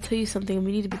 I need to tell you something and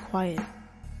we need to be quiet.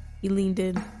 He leaned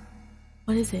in.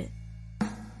 What is it?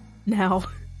 Now.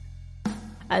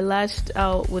 I lashed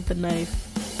out with the knife.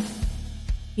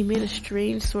 He made a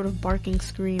strange sort of barking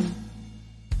scream.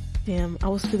 Damn, I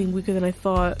was feeling weaker than I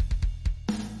thought.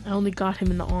 I only got him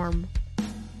in the arm.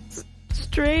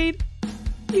 Strade?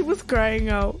 He was crying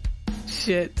out.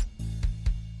 Shit.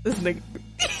 This nigga.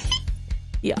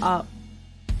 Yeah.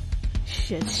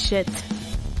 Shit.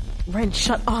 Ren,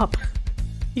 shut up.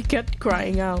 He kept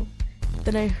crying out.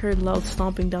 Then I heard loud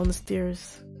stomping down the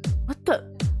stairs. What the?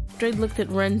 Strade looked at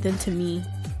Ren, then to me.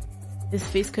 His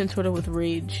face contorted with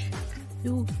rage.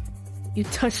 You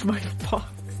touched my fox.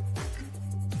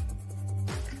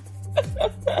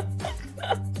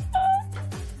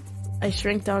 I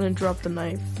shrank down and dropped the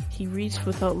knife. He reached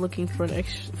without looking for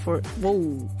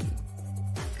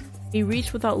He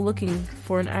reached without looking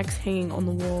for an axe hanging on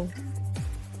the wall.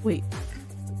 Wait.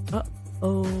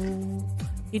 Uh-oh.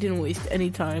 He didn't waste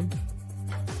any time.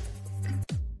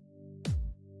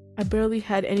 I barely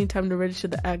had any time to register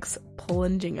the axe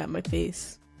plunging at my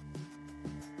face.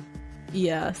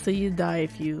 Yeah, so you die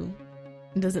if you...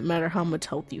 It doesn't matter how much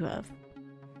health you have.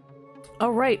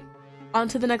 Alright, on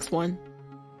to the next one.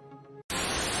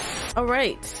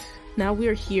 Alright, now we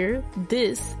are here.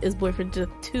 This is Boyfriend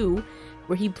 2,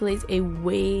 where he plays a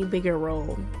way bigger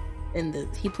role in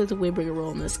this. He plays a way bigger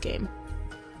role in this game.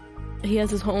 He has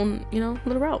his own,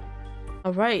 little route.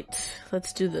 Alright,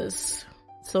 let's do this.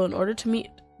 So in order to meet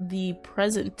the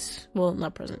present, well,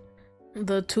 not present,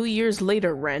 the 2 years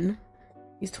later Ren,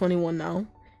 he's 21 now,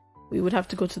 we would have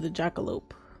to go to the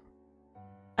Jackalope.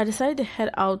 I decided to head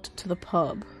out to the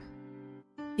pub.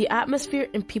 The atmosphere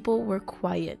and people were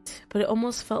quiet, but it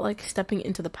almost felt like stepping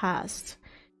into the past.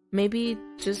 Maybe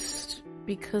just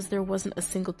because there wasn't a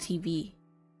single TV.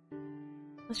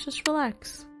 Let's just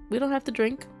relax. We don't have to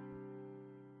drink.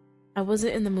 I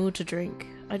wasn't in the mood to drink.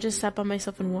 I just sat by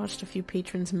myself and watched a few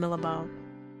patrons mill about.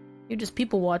 You just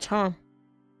people watch, huh?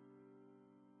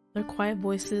 Their quiet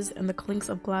voices and the clinks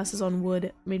of glasses on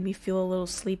wood made me feel a little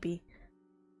sleepy.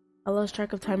 I lost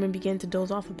track of time and began to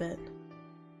doze off a bit.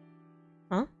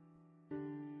 Huh?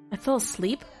 I fell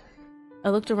asleep? I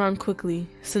looked around quickly,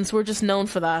 since we're just known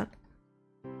for that.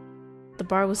 The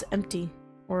bar was empty,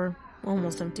 or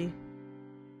almost empty.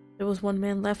 There was one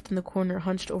man left in the corner,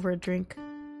 hunched over a drink.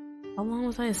 How long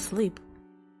was I asleep?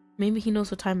 Maybe he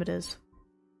knows what time it is.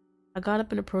 I got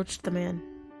up and approached the man.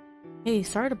 Hey,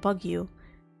 sorry to bug you,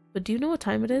 but do you know what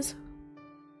time it is?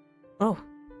 Oh.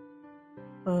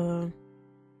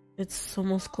 It's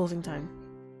almost closing time.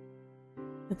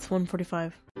 It's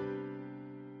 1:45.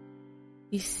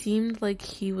 He seemed like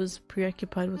he was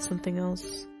preoccupied with something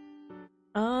else.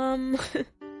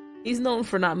 He's known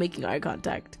for not making eye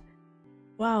contact.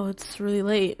 Wow, it's really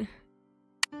late.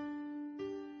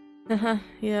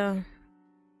 Yeah.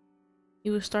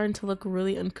 He was starting to look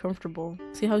really uncomfortable.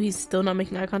 See how he's still not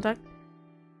making eye contact?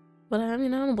 But I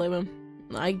mean, I don't blame him.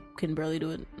 I can barely do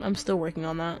it. I'm still working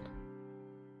on that.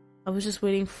 I was just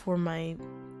waiting for my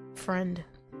friend.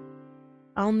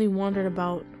 I only wondered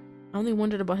about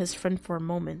his friend for a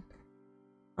moment.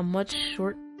 A much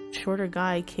shorter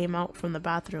guy came out from the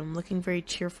bathroom, looking very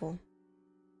cheerful.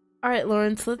 Alright,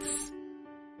 Lawrence, let's...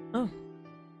 Oh.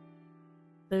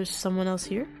 There's someone else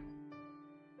here?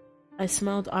 I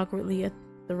smiled awkwardly at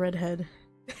the redhead.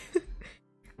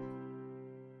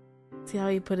 See how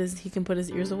he can put his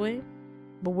ears away?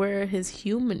 But where are his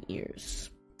human ears?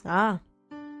 Ah.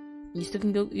 You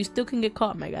still can get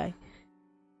caught, my guy.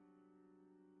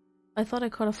 I thought I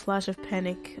caught a flash of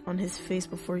panic on his face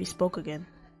before he spoke again.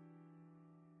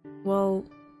 Well,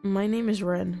 my name is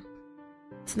Ren.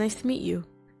 It's nice to meet you.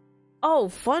 Oh,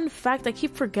 fun fact, I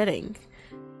keep forgetting.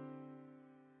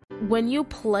 When you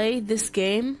play this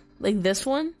game, like this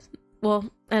one, well,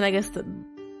 and I guess the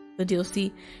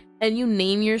DLC, and you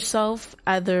name yourself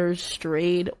either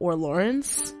Strade or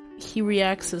Lawrence, he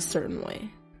reacts a certain way.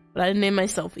 But I didn't name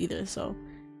myself either, so...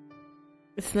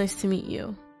 It's nice to meet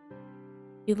you.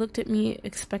 He looked at me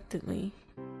expectantly.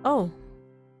 Oh,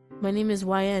 my name is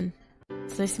YN.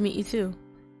 It's nice to meet you too.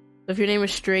 If your name was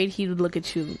Strade, he would look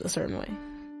at you a certain way.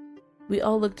 We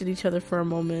all looked at each other for a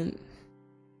moment.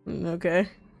 Okay.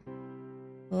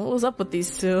 What was up with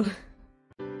these two?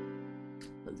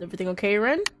 Is everything okay,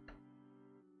 Ren?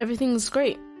 Everything's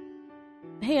great.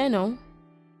 Hey, I know.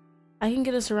 I can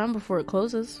get us around before it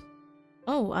closes.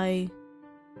 Oh,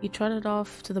 He trotted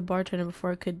off to the bartender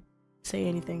before I could say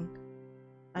anything.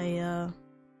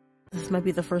 This might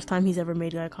be the first time he's ever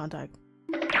made eye contact.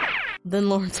 Then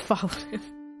Lawrence followed him.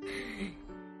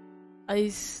 I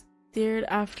stared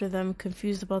after them,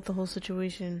 confused about the whole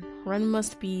situation. Ren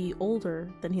must be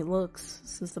older than he looks,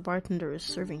 since the bartender is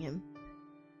serving him.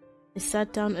 I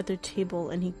sat down at their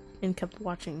table and kept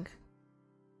watching.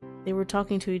 They were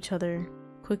talking to each other,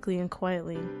 quickly and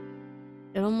quietly.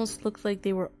 It almost looked like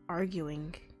they were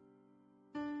arguing.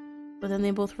 But then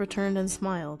they both returned and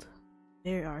smiled.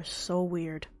 They are so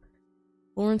weird.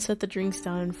 Lawrence set the drinks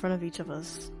down in front of each of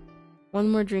us. One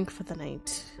more drink for the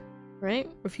night. Right?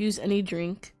 Refuse any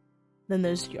drink. Then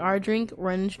there's our drink,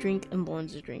 Ren's drink, and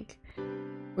Lawrence's drink.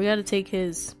 We gotta take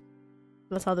his.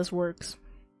 That's how this works.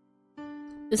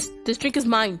 This drink is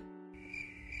mine!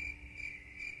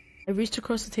 I reached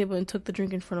across the table and took the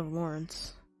drink in front of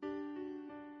Lawrence.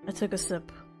 I took a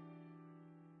sip.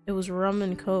 It was rum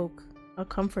and coke, a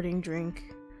comforting drink.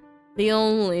 The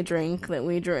only drink that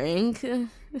we drank.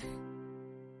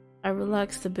 I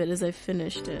relaxed a bit as I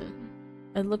finished it.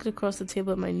 I looked across the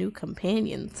table at my new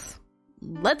companions.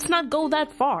 Let's not go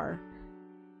that far.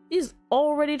 He's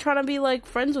already trying to be like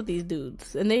friends with these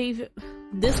dudes, and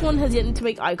this one has yet to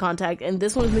make eye contact, and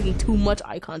this one is making too much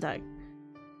eye contact.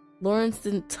 Lawrence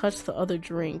didn't touch the other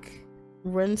drink.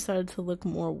 Ren started to look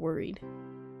more worried.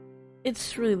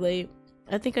 It's really late.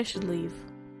 I think I should leave.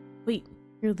 Wait,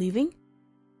 you're leaving?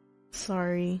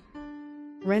 Sorry.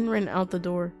 Ren ran out the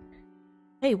door.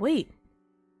 Hey, wait!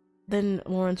 Then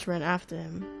Lawrence ran after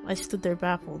him. I stood there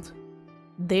baffled.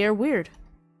 They are weird.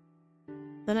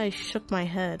 Then I shook my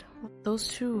head. Those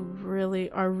two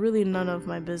are really none of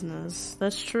my business.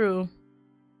 That's true.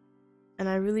 And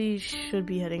I really should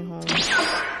be heading home.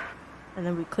 And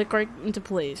then we click right into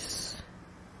place.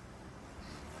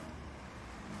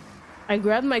 I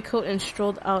grabbed my coat and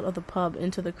strolled out of the pub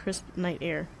into the crisp night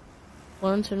air.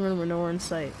 Lawrence and Ren were nowhere in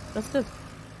sight. That's good.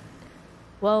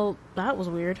 Well, that was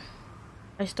weird.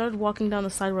 I started walking down the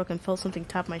sidewalk and felt something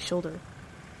tap my shoulder.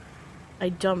 I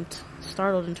jumped,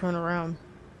 startled, and turned around.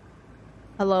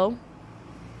 Hello?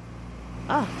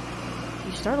 Ah,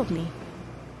 you startled me.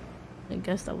 I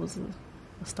guess that was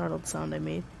a startled sound I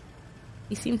made.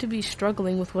 He seemed to be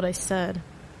struggling with what I said.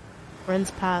 Ren's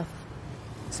path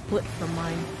split from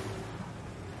mine.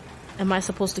 Am I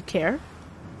supposed to care?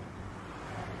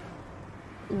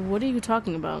 What are you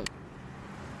talking about?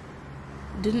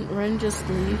 Didn't Ren just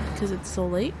leave because it's so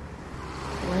late?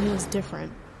 Ren was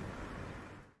different.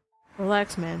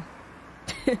 Relax, man.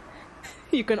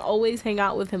 You can always hang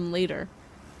out with him later.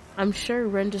 I'm sure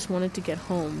Ren just wanted to get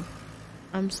home.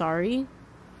 I'm sorry?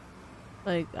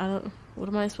 Like, I don't... What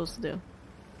am I supposed to do?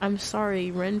 I'm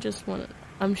sorry,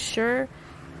 I'm sure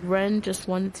Ren just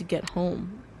wanted to get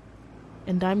home.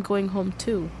 And I'm going home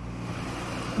too.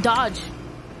 Dodge!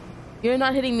 You're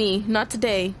not hitting me. Not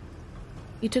today.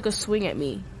 He took a swing at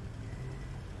me.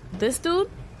 This dude?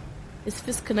 His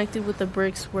fist connected with the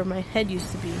bricks where my head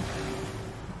used to be.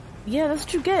 Yeah, that's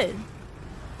what you get.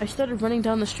 I started running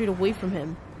down the street away from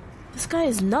him. This guy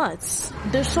is nuts.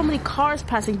 There's so many cars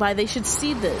passing by. They should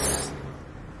see this.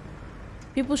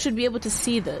 People should be able to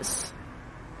see this.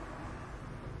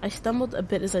 I stumbled a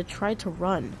bit as I tried to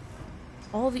run.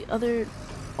 All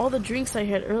the drinks I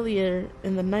had earlier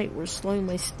in the night were slowing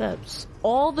my steps.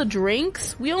 All the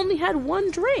drinks? We only had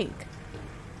one drink.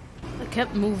 I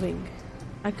kept moving.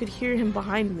 I could hear him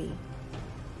behind me.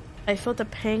 I felt a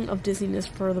pang of dizziness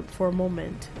for a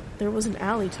moment. There was an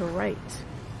alley to the right.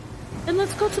 Then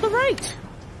let's go to the right!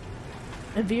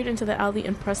 I veered into the alley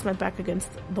and pressed my back against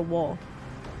the wall.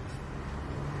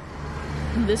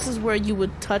 This is where you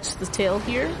would touch the tail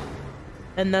here,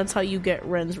 and that's how you get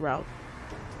Ren's route.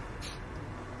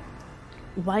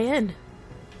 YN,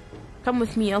 come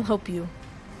with me, I'll help you.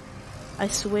 I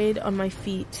swayed on my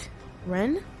feet.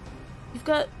 Ren? You've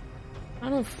got... I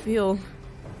don't feel...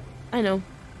 I know.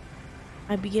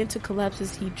 I began to collapse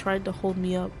as he tried to hold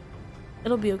me up.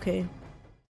 It'll be okay.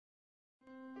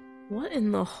 What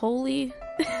in the holy...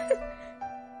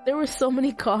 There were so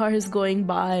many cars going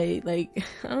by. Like,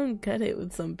 I don't get it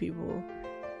with some people.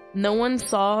 No one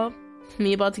saw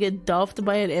me about to get duffed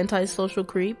by an antisocial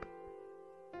creep.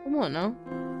 Come on now.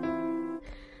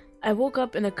 I woke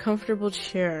up in a comfortable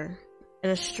chair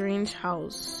in a strange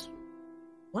house.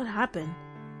 What happened?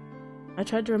 I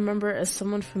tried to remember as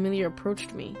someone familiar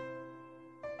approached me.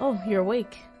 Oh, you're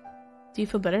awake. Do you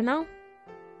feel better now?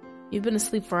 You've been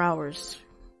asleep for hours.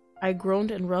 I groaned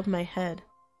and rubbed my head.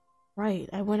 Right,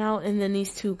 I went out and then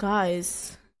these two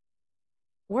guys...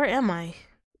 Where am I?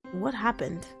 What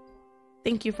happened?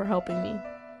 Thank you for helping me.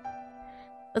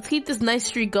 Let's keep this nice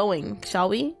streak going, shall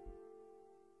we?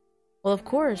 Well, of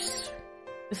course.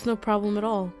 It's no problem at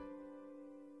all.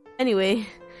 Anyway,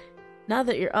 now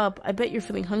that you're up, I bet you're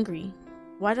feeling hungry.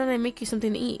 Why don't I make you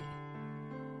something to eat?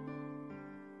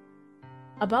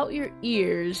 About your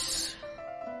ears...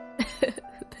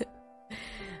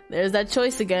 There's that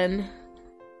choice again.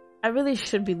 I really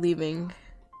should be leaving.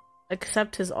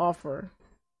 Accept his offer.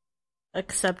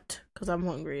 Accept, cause I'm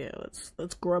hungry. Yeah,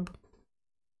 let's grub.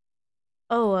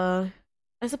 Oh,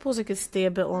 I suppose I could stay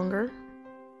a bit longer.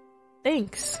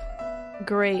 Thanks.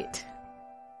 Great.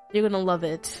 You're gonna love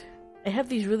it. I have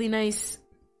these really nice...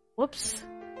 Whoops.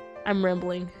 I'm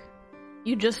rambling.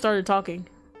 You just started talking.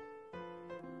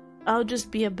 I'll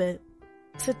just be a bit.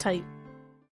 Sit tight.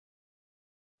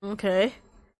 Okay.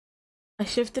 I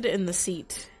shifted in the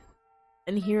seat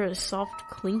and hear a soft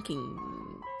clinking.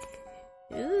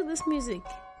 Ew, this music.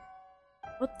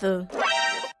 What the?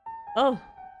 Oh.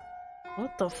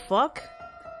 What the fuck?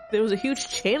 There was a huge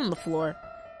chain on the floor.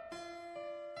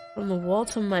 From the wall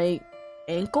to my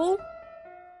ankle?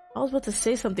 I was about to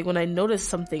say something when I noticed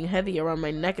something heavy around my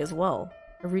neck as well.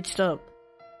 I reached up.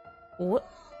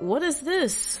 What is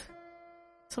this?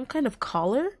 Some kind of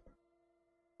collar?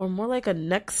 Or more like a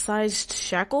neck-sized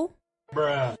shackle?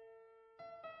 Bruh.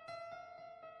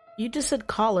 You just said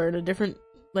collar in a different,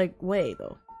 way,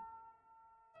 though.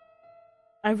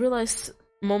 I realized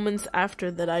moments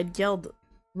after that I'd yelled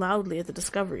loudly at the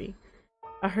discovery.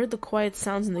 I heard the quiet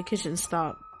sounds in the kitchen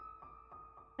stop.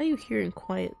 How are you hearing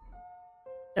quiet?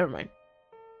 Never mind.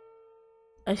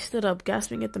 I stood up,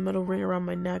 gasping at the metal ring around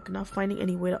my neck, not finding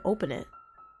any way to open it.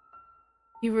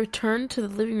 He returned to the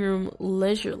living room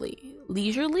leisurely.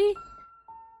 Leisurely?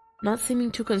 Not seeming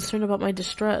too concerned about my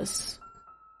distress.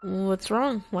 What's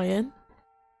wrong, YN?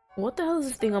 What the hell is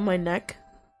this thing on my neck?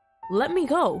 Let me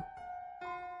go.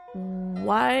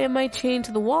 Why am I chained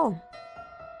to the wall?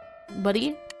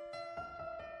 Buddy?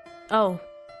 Oh.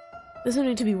 There's no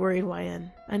need to be worried,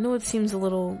 YN. I know it seems a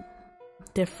little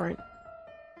different.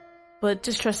 But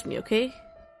just trust me, okay?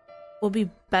 We'll be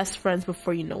best friends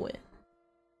before you know it.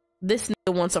 This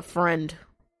nigga wants a friend.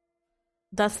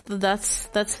 That's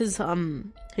his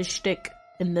shtick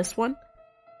in this one.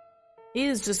 He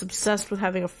is just obsessed with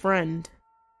having a friend.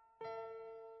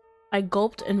 I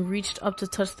gulped and reached up to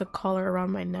touch the collar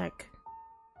around my neck.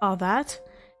 Oh, that?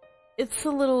 It's a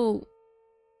little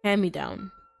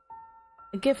hand-me-down.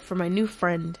 A gift for my new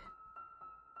friend.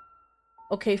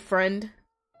 Okay, friend.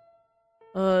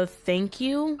 Thank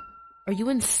you? Are you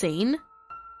insane?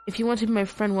 If you want to be my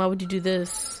friend, why would you do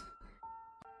this?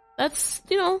 That's,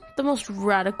 the most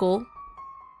radical.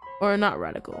 Or not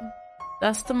radical.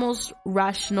 That's the most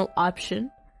rational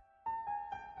option.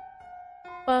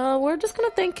 We're just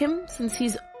gonna thank him since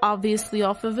he's obviously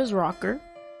off of his rocker.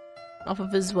 Off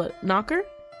of his what? Knocker?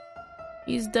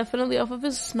 He's definitely off of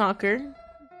his knocker.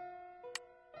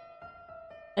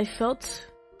 I felt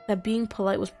that being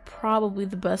polite was probably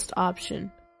the best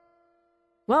option.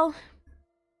 Well,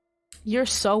 you're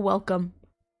so welcome.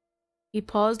 He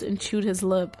paused and chewed his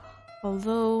lip.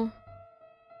 Although,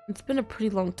 it's been a pretty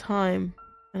long time,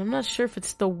 and I'm not sure if it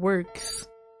still works.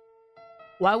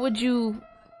 Why would you...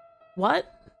 What?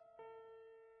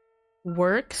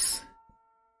 Works?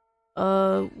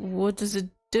 What does it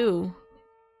do?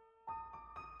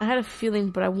 I had a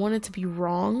feeling, but I wanted to be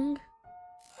wrong.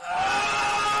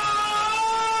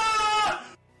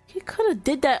 He could have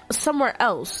did that somewhere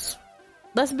else.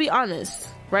 Let's be honest,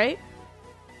 right?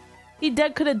 He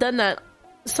could have done that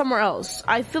somewhere else.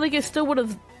 I feel like it still would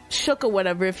have shook or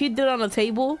whatever. If he did it on a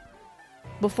table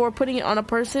before putting it on a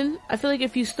person, I feel like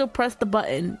if you still press the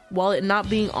button while it not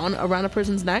being on around a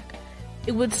person's neck,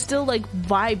 it would still like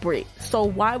vibrate. So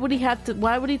why would he test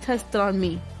it on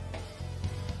me?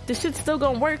 This shit's still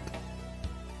gonna work.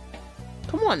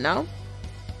 Come on now.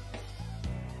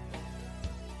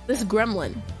 This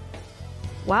gremlin.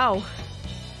 Wow.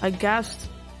 I gasped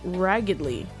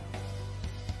raggedly.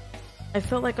 I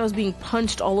felt like I was being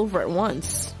punched all over at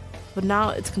once. But now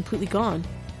it's completely gone.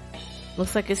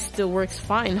 Looks like it still works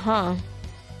fine, huh?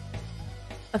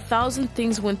 1,000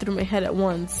 things went through my head at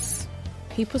once.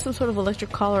 He put some sort of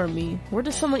electric collar on me. Where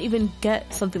does someone even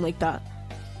get something like that?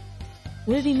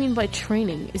 What did he mean by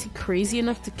training? Is he crazy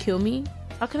enough to kill me?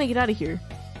 How can I get out of here?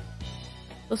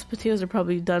 Those potatoes are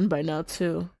probably done by now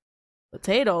too.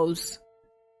 Potatoes?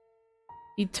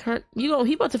 He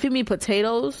about to feed me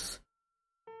potatoes?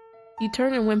 He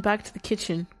turned and went back to the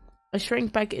kitchen. I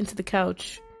shrank back into the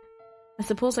couch. I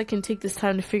suppose I can take this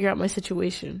time to figure out my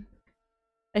situation.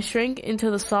 I shrank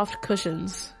into the soft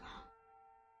cushions.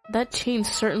 That chain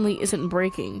certainly isn't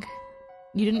breaking.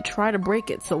 You didn't try to break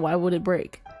it, so why would it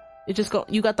break?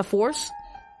 You got the force?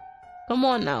 Come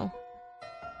on now.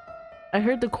 I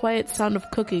heard the quiet sound of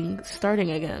cooking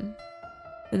starting again.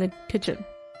 In the kitchen.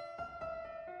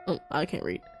 Oh, I can't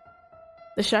read.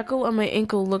 The shackle on my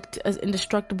ankle looked as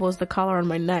indestructible as the collar on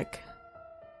my neck.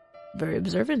 Very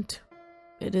observant.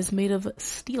 It is made of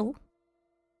steel.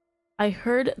 I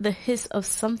heard the hiss of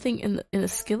something in the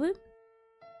skillet.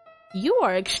 You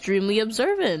are extremely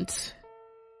observant.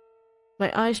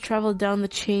 My eyes traveled down the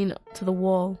chain to the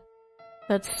wall.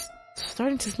 That's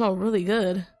starting to smell really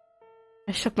good.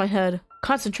 I shook my head.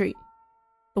 Concentrate.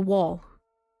 The wall.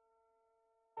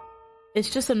 It's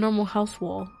just a normal house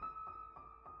wall.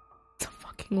 It's a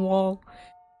fucking wall.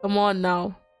 Come on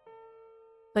now.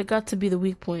 That got to be the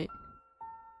weak point.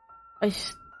 I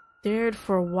stared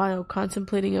for a while,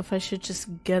 contemplating if I should just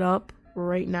get up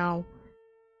right now.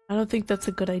 I don't think that's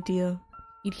a good idea.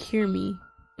 He'd hear me,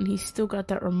 and he still got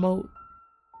that remote.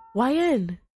 Why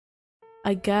in?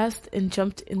 I gasped and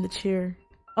jumped in the chair.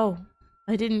 Oh,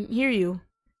 I didn't hear you.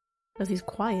 Because he's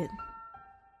quiet.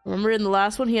 Remember in the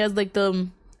last one, he has like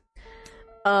them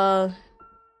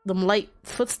light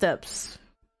footsteps.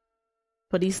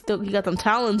 But he got them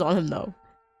talons on him though.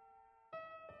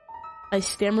 I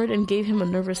stammered and gave him a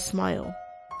nervous smile.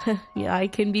 Yeah, I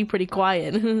can be pretty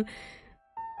quiet.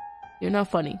 You're not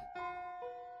funny.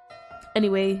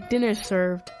 Anyway, dinner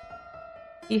served.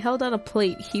 He held out a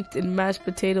plate heaped in mashed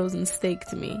potatoes and steak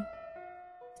to me.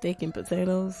 Steak and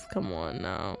potatoes? Come on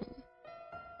now.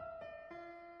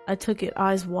 I took it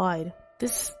eyes wide.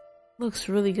 This looks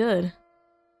really good.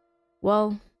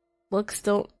 Well, looks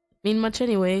don't mean much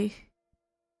anyway.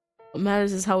 What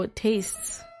matters is how it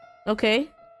tastes.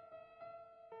 Okay.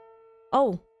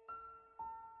 Oh.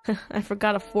 I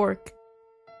forgot a fork.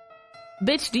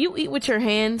 Bitch, do you eat with your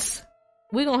hands?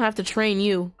 We gonna have to train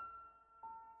you.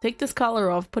 Take this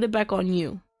collar off, put it back on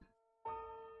you.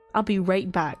 I'll be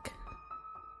right back.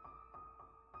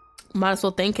 Might as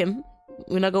well thank him.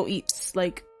 We're not gonna eat,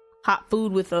 like, hot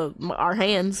food with our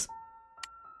hands.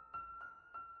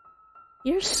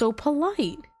 You're so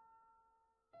polite.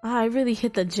 I really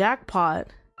hit the jackpot.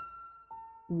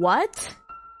 What?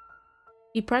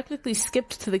 He practically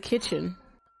skipped to the kitchen.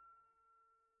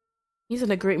 He's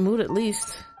in a great mood at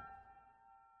least.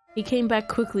 He came back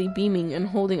quickly, beaming and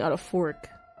holding out a fork.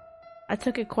 I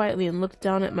took it quietly and looked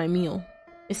down at my meal.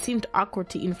 It seemed awkward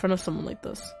to eat in front of someone like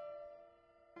this.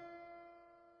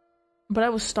 But I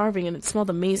was starving and it smelled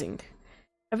amazing.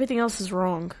 Everything else is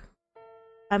wrong.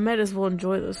 I might as well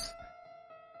enjoy this.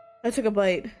 I took a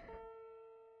bite.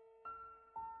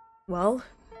 Well,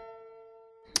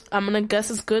 I'm gonna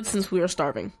guess it's good since we are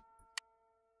starving.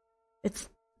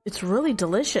 It's really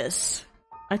delicious.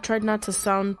 I tried not to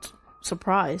sound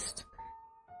surprised.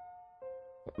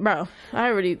 Bro, I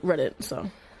already read it, so.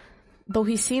 Though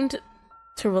he seemed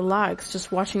to relax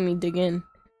just watching me dig in,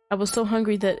 I was so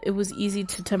hungry that it was easy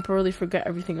to temporarily forget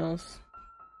everything else.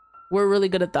 We're really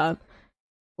good at that.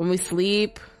 When we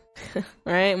sleep,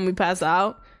 right? When we pass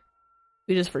out,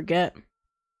 we just forget.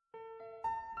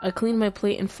 I cleaned my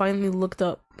plate and finally looked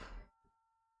up.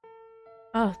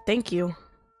 Ah, thank you.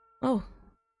 Oh,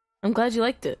 I'm glad you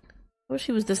liked it. I wish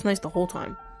he was this nice the whole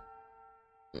time.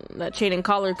 That chain and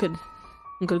collar could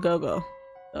go.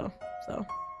 So.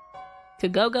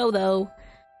 Could go though.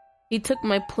 He took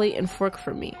my plate and fork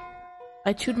from me.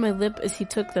 I chewed my lip as he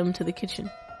took them to the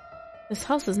kitchen. This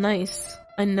house is nice.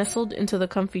 I nestled into the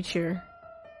comfy chair.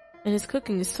 And his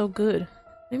cooking is so good.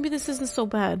 Maybe this isn't so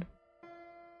bad.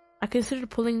 I considered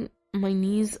pulling my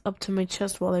knees up to my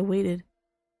chest while I waited.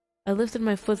 I lifted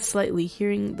my foot slightly,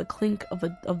 hearing the clink of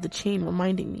the chain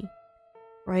reminding me.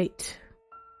 Right.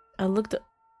 I looked at...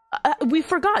 we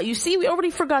forgot! You see, we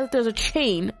already forgot that there's a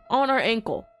chain on our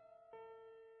ankle.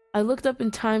 I looked up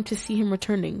in time to see him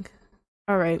returning.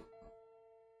 Alright.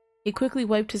 He quickly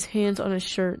wiped his hands on his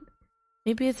shirt.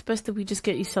 Maybe it's best that we just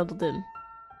get you settled in.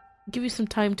 Give you some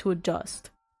time to adjust.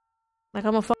 Like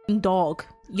I'm a fucking dog.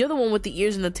 You're the one with the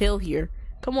ears and the tail here.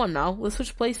 Come on now, let's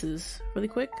switch places. Really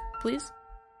quick, please?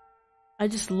 I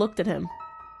just looked at him.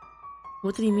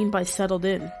 What did he mean by settled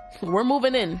in? We're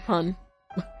moving in, hun.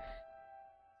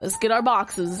 Let's get our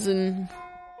boxes and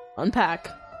unpack.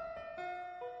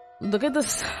 Look at the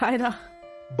side-eye.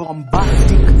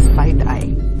 Bombastic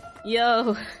side-eye.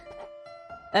 Yo.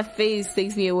 That face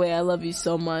takes me away. I love you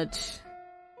so much.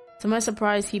 To my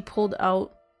surprise, he pulled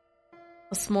out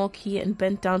a small key and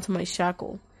bent down to my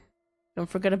shackle. Don't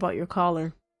forget about your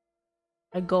collar.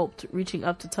 I gulped, reaching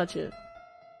up to touch it.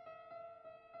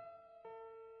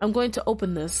 I'm going to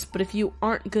open this, but if you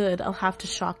aren't good, I'll have to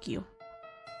shock you.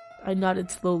 I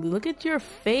nodded slowly. Look at your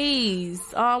face.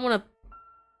 Oh, I want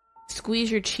to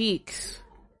squeeze your cheeks.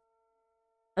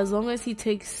 As long as he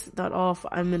takes that off,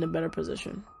 I'm in a better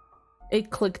position.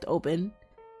 It clicked open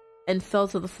and fell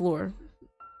to the floor.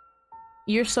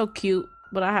 You're so cute,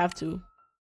 but I have to.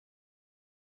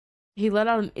 He let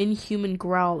out an inhuman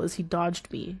growl as he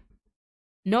dodged me.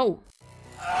 No!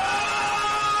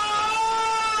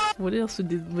 What else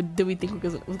did we think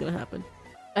was gonna happen?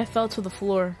 I fell to the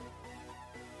floor.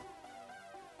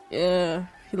 Yeah,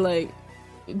 he like...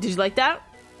 Did you like that?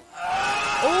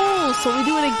 Oh, so we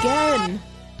do it again!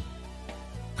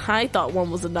 I thought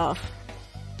one was enough.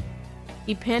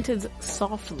 He panted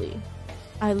softly.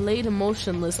 I laid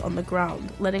motionless on the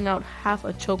ground, letting out half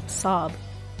a choked sob.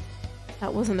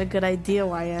 That wasn't a good idea,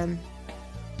 YN.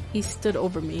 He stood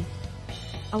over me.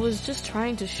 I was just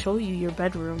trying to show you your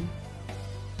bedroom.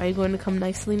 Are you going to come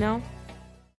nicely now?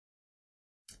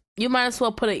 You might as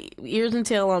well put ears and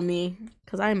tail on me,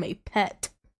 because I am a pet.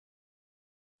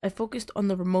 I focused on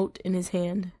the remote in his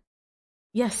hand.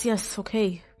 Yes,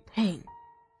 okay. Dang.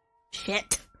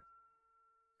 Shit.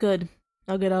 Good.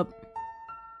 I'll get up.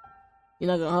 You're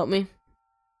not gonna help me?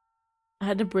 I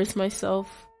had to brace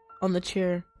myself on the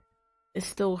chair. It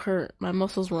still hurt. My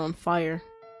muscles were on fire.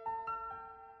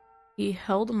 He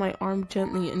held my arm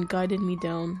gently and guided me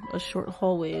down a short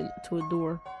hallway to a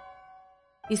door.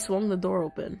 He swung the door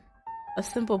open. A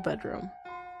simple bedroom.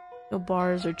 No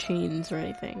bars or chains or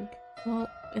anything. Well,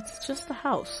 it's just a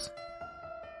house.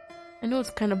 I know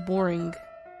it's kind of boring,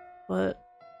 but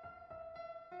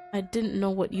I didn't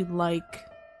know what you'd like.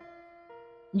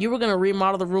 You were gonna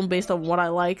remodel the room based on what I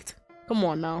liked? Come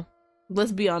on now.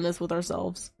 Let's be honest with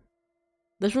ourselves.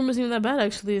 This room isn't even that bad,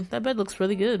 actually. That bed looks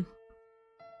really good.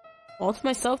 All to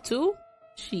myself, too?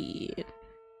 Shit.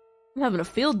 I'm having a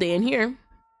field day in here.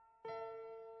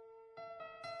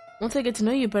 Once I get to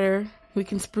know you better, we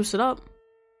can spruce it up.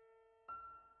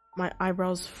 My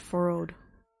eyebrows furrowed.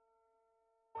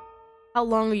 How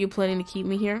long are you planning to keep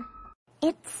me here?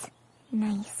 It's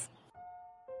nice.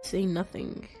 Saying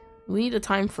nothing. We need a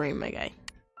time frame, my guy.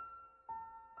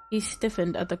 He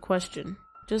stiffened at the question.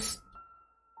 Just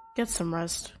get some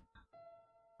rest.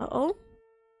 Uh-oh?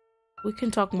 We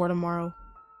can talk more tomorrow.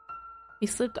 He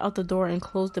slipped out the door and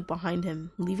closed it behind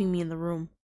him, leaving me in the room.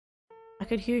 I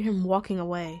could hear him walking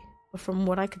away, but from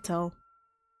what I could tell,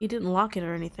 he didn't lock it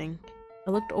or anything.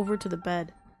 I looked over to the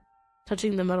bed,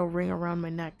 touching the metal ring around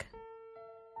my neck.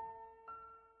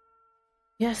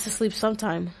 He has to sleep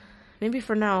sometime. Maybe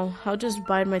for now, I'll just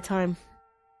bide my time.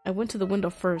 I went to the window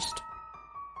first.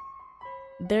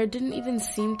 There didn't even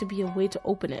seem to be a way to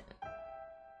open it.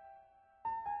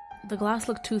 The glass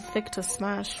looked too thick to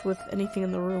smash with anything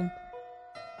in the room.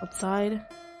 Outside,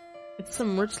 it's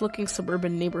some rich-looking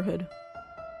suburban neighborhood.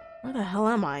 Where the hell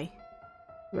am I?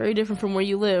 Very different from where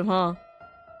you live, huh?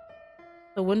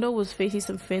 The window was facing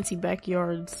some fancy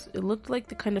backyards. It looked like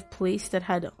the kind of place that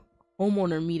had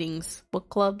homeowner meetings, book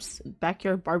clubs, and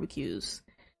backyard barbecues.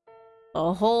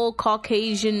 A whole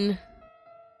Caucasian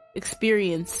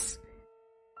experience.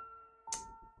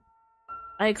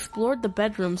 I explored the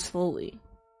bedroom slowly.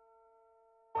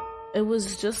 It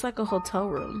was just like a hotel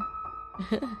room.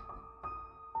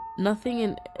 Nothing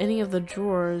in any of the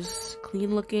drawers.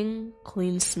 Clean looking,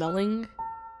 clean smelling.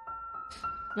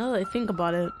 Now that I think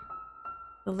about it,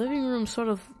 the living room sort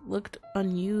of looked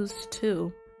unused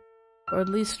too. Or at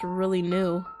least really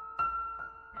new.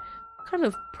 What kind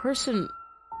of person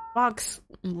Fox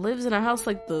lives in a house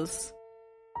like this?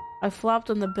 I flopped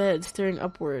on the bed, staring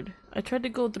upward. I tried to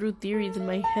go through theories in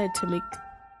my head to make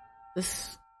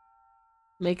this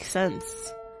make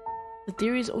sense. The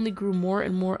theories only grew more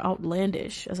and more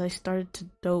outlandish as I started to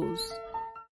doze.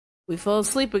 We fell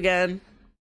asleep again.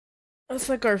 That's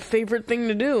like our favorite thing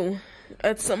to do.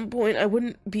 At some point, I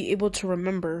wouldn't be able to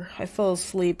remember. I fell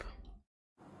asleep.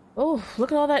 Oh,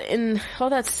 look at all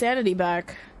that sanity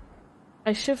back.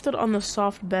 I shifted on the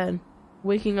soft bed,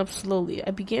 waking up slowly.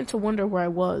 I began to wonder where I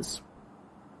was.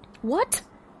 What?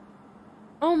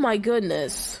 Oh my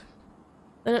goodness.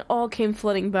 Then it all came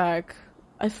flooding back.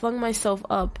 I flung myself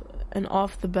up and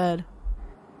off the bed.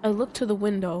 I looked to the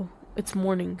window. It's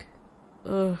morning.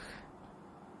 Ugh.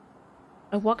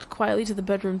 I walked quietly to the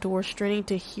bedroom door, straining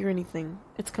to hear anything.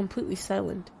 It's completely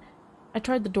silent. I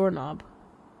tried the doorknob.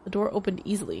 The door opened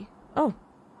easily. Oh.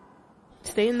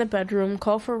 Stay in the bedroom,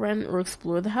 call for Ren, or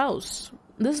explore the house.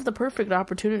 This is the perfect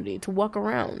opportunity to walk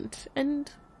around and,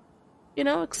 you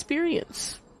know,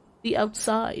 experience the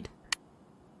outside.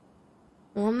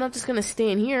 Well, I'm not just gonna stay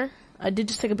in here. I did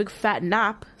just take a big fat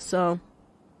nap, so...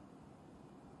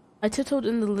 I tiptoed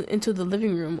into the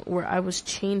living room where I was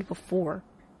chained before.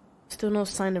 Still no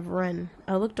sign of Ren.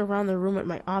 I looked around the room at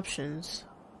my options.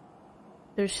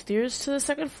 There's stairs to the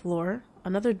second floor,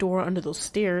 another door under those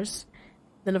stairs.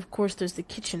 Then of course there's the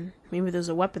kitchen. Maybe there's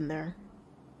a weapon there.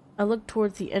 I looked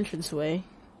towards the entranceway.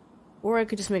 Or I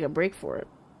could just make a break for it.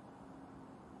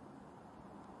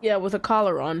 Yeah, with a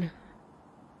collar on.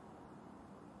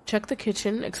 Check the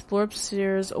kitchen, explore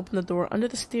upstairs, open the door under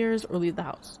the stairs, or leave the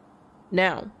house.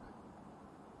 Now.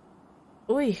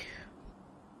 Oi.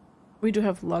 We do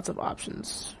have lots of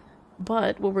options.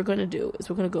 But what we're going to do is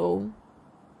we're going to go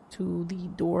to the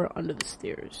door under the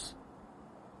stairs.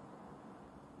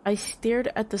 I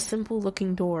stared at the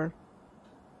simple-looking door.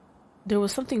 There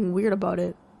was something weird about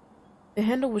it. The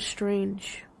handle was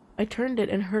strange. I turned it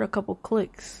and heard a couple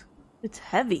clicks. It's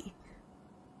heavy.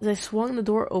 As I swung the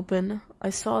door open, I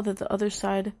saw that the other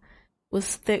side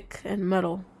was thick and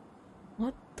metal.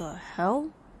 What the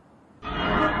hell?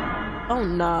 Oh,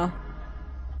 nah.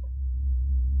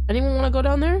 Anyone want to go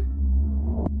down there?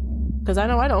 Because I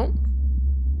know I don't.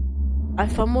 I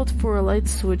fumbled for a light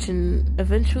switch and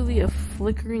eventually a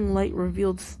flickering light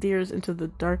revealed stairs into the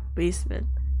dark basement.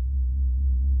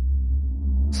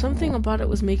 Something about it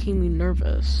was making me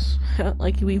nervous.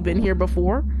 Like we've been here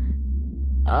before?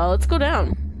 Let's go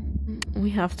down. We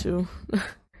have to.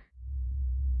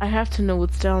 I have to know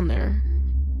what's down there.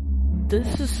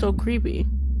 This is so creepy.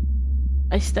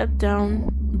 I stepped down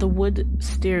the wood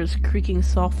stairs, creaking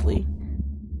softly.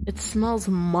 It smells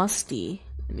musty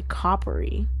and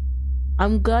coppery.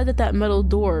 I'm glad that that metal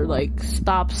door, like,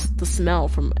 stops the smell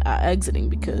from exiting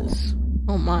because,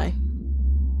 oh my.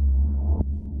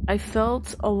 I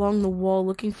felt along the wall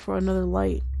looking for another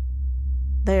light.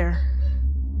 There.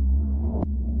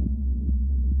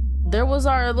 There was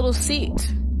our little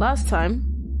seat last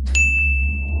time.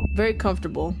 Very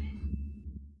comfortable.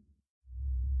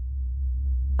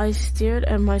 I stared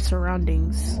at my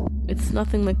surroundings. It's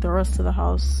nothing like the rest of the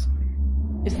house.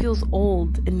 It feels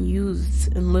old and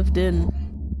used and lived in.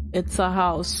 It's a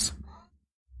house.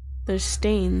 There's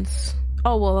stains.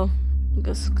 Oh, well, I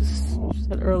guess because I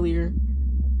said earlier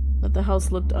that the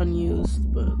house looked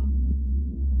unused, but...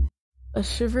 A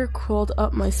shiver crawled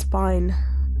up my spine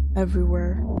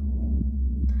everywhere.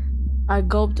 I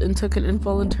gulped and took an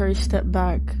involuntary step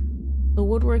back. The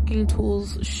woodworking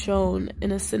tools shone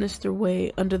in a sinister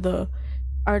way under the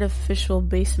artificial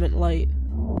basement light.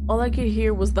 All I could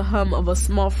hear was the hum of a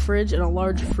small fridge and a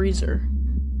large freezer.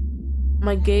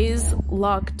 My gaze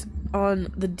locked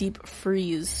on the deep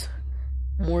freeze.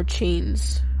 More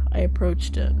chains. I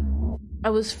approached it. I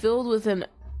was filled with an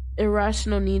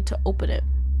irrational need to open it.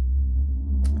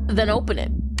 Then open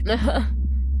it.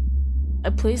 I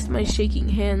placed my shaking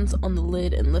hands on the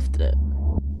lid and lifted it.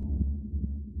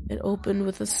 It opened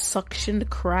with a suctioned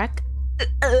crack.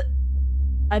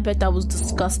 I bet that was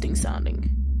disgusting sounding.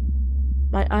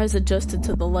 My eyes adjusted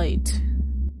to the light.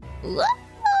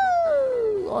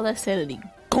 Woo! All that sanity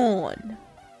gone.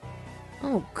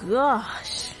 Oh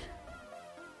gosh.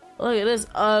 Look at this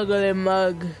ugly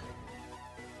mug.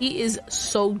 He is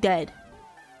so dead.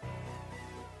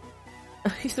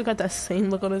 He still got that same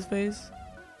look on his face.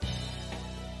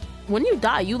 When you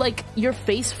die, you like, your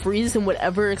face freezes in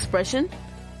whatever expression.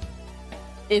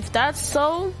 If that's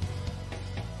so,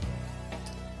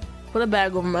 put a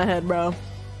bag over my head, bro.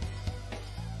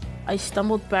 I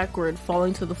stumbled backward,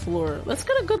 falling to the floor. Let's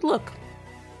get a good look.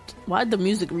 Why'd the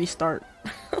music restart?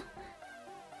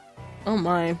 Oh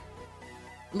my.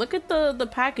 Look at the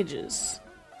packages.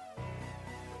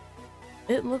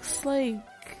 It looks like...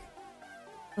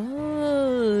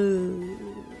 Oh,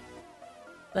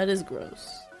 that is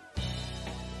gross.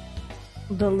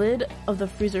 The lid of the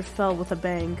freezer fell with a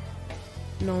bang.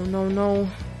 No, no, no.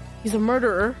 He's a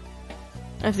murderer.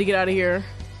 I have to get out of here.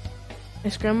 I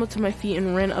scrambled to my feet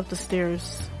and ran up the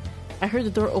stairs. I heard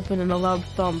the door open and a loud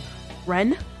thump.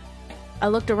 Ren? I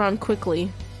looked around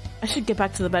quickly. I should get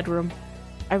back to the bedroom.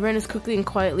 I ran as quickly and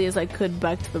quietly as I could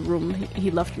back to the room he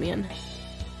left me in.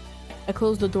 I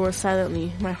closed the door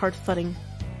silently, my heart thudding.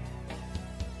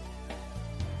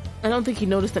 I don't think he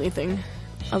noticed anything.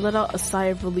 I let out a sigh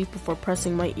of relief before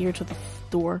pressing my ear to the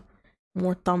door.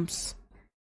 More thumps.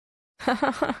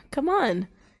 Haha, come on.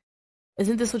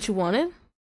 Isn't this what you wanted?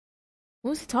 Who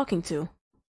was he talking to?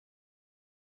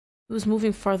 He was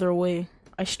moving farther away.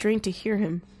 I strained to hear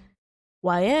him.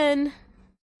 YN!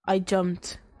 I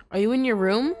jumped. Are you in your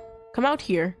room? Come out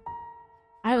here.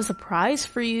 I have a surprise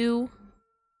for you.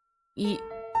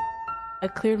 I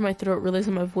cleared my throat,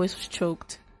 realizing my voice was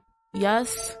choked.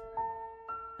 Yes?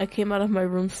 I came out of my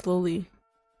room slowly.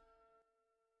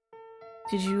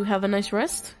 Did you have a nice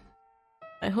rest?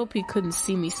 I hope he couldn't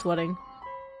see me sweating.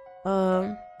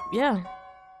 Yeah.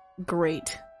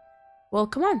 Great. Well,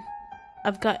 come on.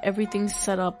 I've got everything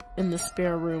set up in the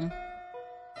spare room.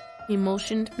 He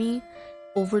motioned me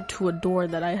over to a door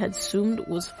that I had assumed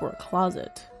was for a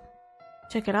closet.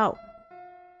 Check it out.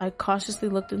 I cautiously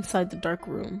looked inside the dark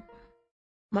room.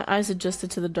 My eyes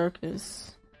adjusted to the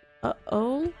darkness.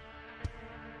 Uh-oh?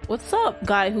 What's up,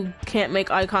 guy who can't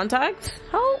make eye contact?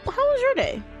 How was your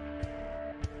day?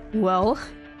 Well?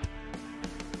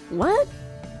 What?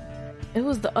 It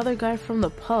was the other guy from the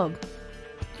pub.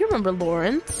 You remember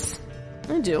Lawrence?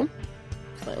 I do.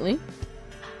 Slightly.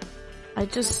 I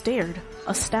just stared,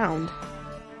 astounded.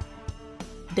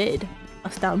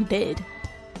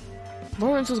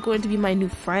 Lawrence was going to be my new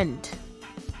friend.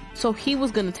 So he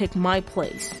was gonna take my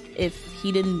place if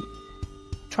he didn't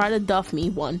try to duff me,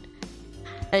 1.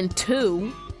 And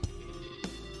 2,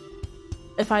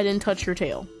 if I didn't touch your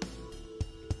tail.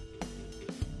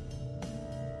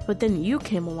 But then you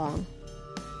came along.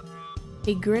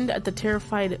 He grinned at the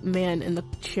terrified man in the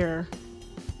chair.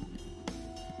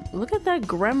 Look at that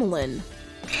gremlin.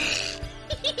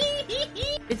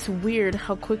 It's weird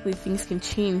how quickly things can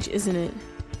change, isn't it?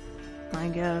 I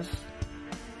guess.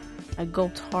 I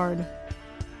gulped hard.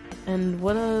 And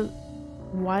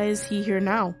why is he here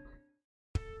now?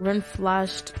 Ren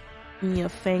flashed me a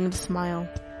fanged smile.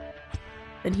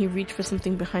 Then he reached for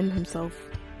something behind himself.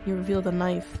 He revealed a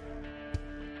knife.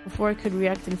 Before I could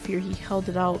react in fear, he held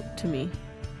it out to me.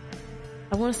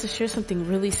 I want us to share something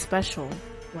really special,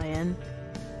 YN.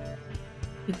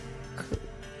 He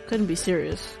couldn't be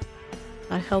serious.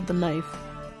 I held the knife.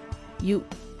 You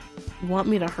want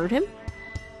me to hurt him?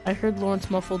 I heard Lawrence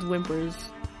muffled whimpers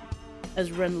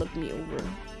as Ren looked me over.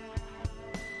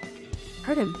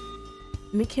 Hurt him.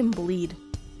 Make him bleed.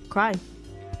 Cry.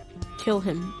 Kill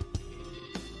him.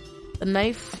 The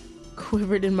knife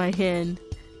quivered in my hand.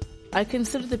 I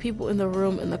considered the people in the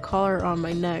room and the collar on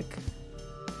my neck.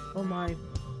 Oh my.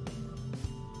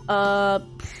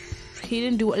 He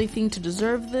didn't do anything to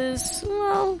deserve this.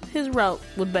 Well, his route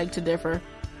would beg to differ.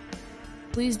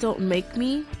 Please don't make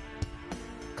me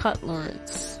cut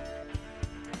Lawrence.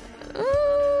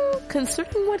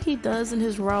 Considering what he does in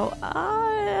his route,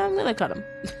 I'm gonna cut him.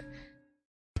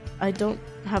 I don't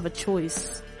have a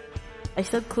choice. I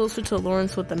stepped closer to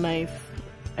Lawrence with the knife.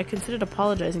 I considered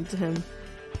apologizing to him,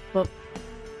 but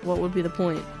what would be the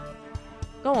point?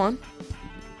 Go on.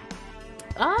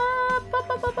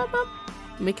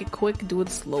 Make it quick, do it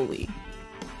slowly.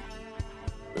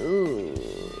 Ooh.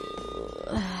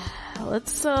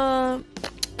 Let's go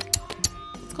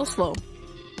slow.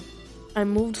 I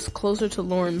moved closer to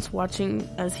Lawrence, watching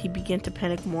as he began to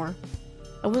panic more.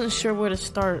 I wasn't sure where to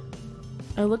start.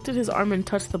 I looked at his arm and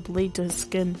touched the blade to his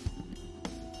skin.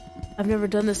 I've never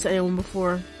done this to anyone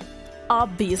before.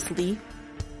 Obviously.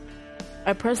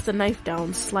 I pressed the knife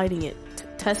down, sliding it,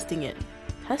 testing it.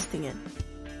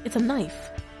 It's a knife.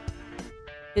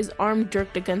 His arm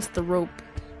jerked against the rope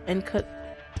and cut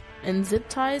and zip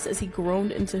ties as he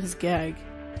groaned into his gag.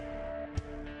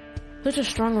 Such a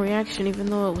strong reaction even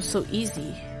though it was so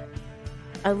easy.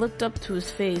 I looked up to his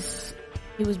face.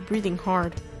 He was breathing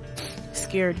hard,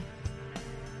 scared.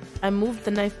 I moved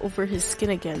the knife over his skin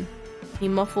again. He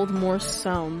muffled more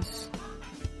sounds.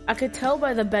 I could tell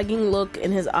by the begging look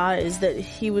in his eyes that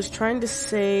he was trying to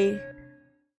say,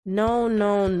 no,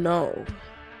 no, no.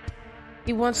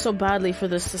 He wants so badly for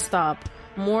this to stop,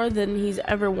 more than he's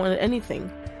ever wanted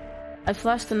anything. I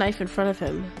flashed the knife in front of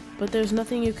him, but there's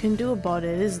nothing you can do about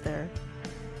it, is there?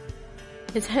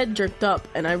 His head jerked up,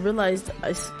 and I realized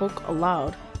I spoke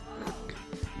aloud.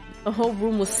 The whole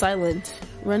room was silent.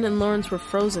 Ren and Lawrence were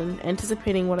frozen,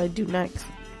 anticipating what I'd do next.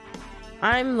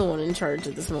 I'm the one in charge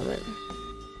at this moment.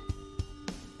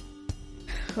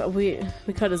 We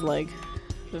cut his leg,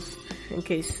 just in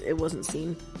case it wasn't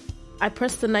seen. I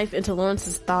pressed the knife into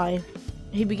Lawrence's thigh.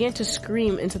 He began to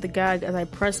scream into the gag as I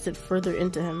pressed it further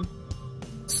into him.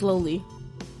 Slowly.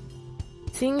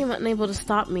 Seeing him unable to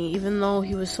stop me, even though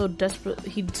he so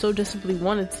desperately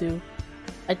wanted to,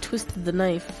 I twisted the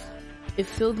knife. It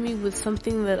filled me with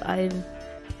something that I'd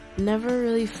never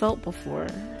really felt before.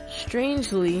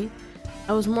 Strangely,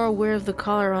 I was more aware of the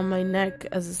collar on my neck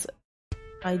as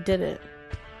I did it.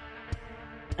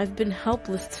 I've been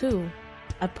helpless too.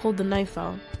 I pulled the knife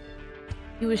out.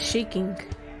 He was shaking.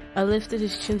 I lifted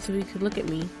his chin so he could look at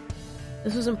me.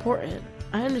 This was important.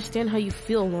 I understand how you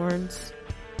feel, Lawrence.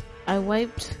 I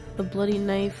wiped the bloody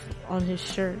knife on his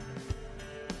shirt.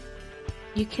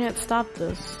 You can't stop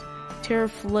this. Terror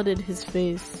flooded his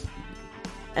face.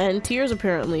 And tears,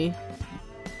 apparently.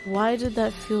 Why did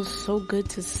that feel so good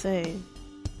to say?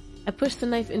 I pushed the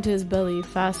knife into his belly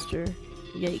faster.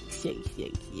 Yikes, yikes,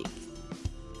 yikes, yikes.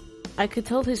 I could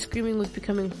tell his screaming was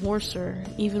becoming hoarser,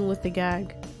 even with the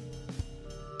gag.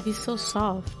 He's so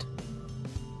soft.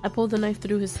 I pulled the knife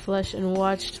through his flesh and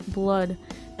watched blood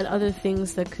and other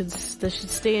things that should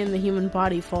stay in the human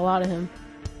body fall out of him.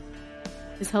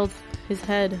 His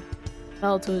head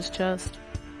fell to his chest.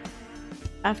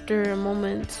 After a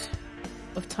moment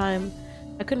of time,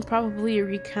 I couldn't probably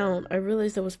recount. I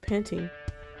realized I was panting.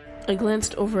 I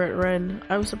glanced over at Ren.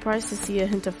 I was surprised to see a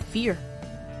hint of fear.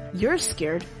 You're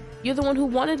scared? You're the one who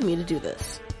wanted me to do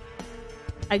this.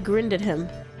 I grinned at him.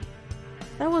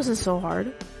 That wasn't so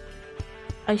hard.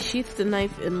 I sheathed the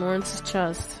knife in Lawrence's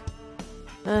chest.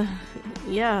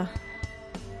 Yeah.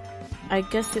 I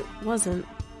guess it wasn't.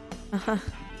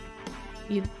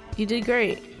 You did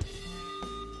great.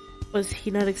 Was he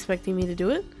not expecting me to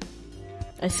do it?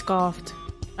 I scoffed.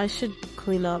 I should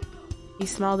clean up. He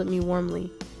smiled at me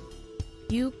warmly.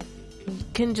 You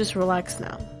can just relax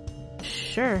now.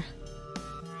 Sure.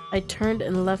 I turned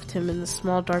and left him in the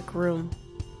small dark room.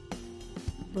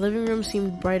 The living room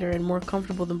seemed brighter and more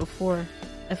comfortable than before.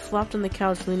 I flopped on the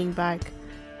couch leaning back.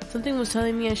 Something was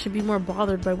telling me I should be more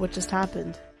bothered by what just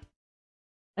happened.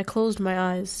 I closed my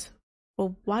eyes.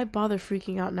 Well, why bother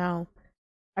freaking out now?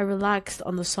 I relaxed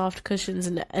on the soft cushions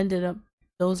and ended up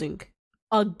dozing.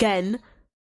 Again!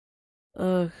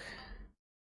 Ugh.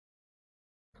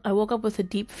 I woke up with a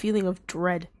deep feeling of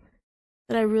dread.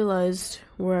 Then I realized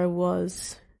where I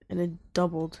was, and it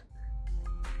doubled.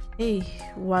 Hey,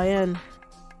 YN.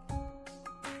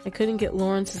 I couldn't get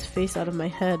Lawrence's face out of my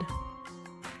head.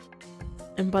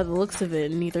 And by the looks of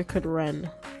it, neither could Ren.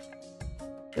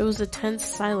 There was a tense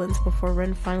silence before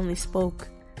Ren finally spoke.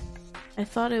 I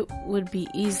thought it would be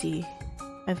easy.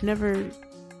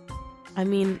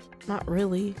 Not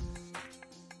really.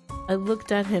 I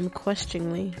looked at him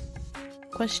questioningly.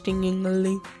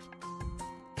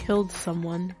 Killed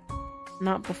someone.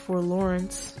 Not before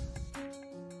Lawrence.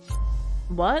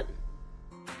 What?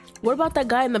 What about that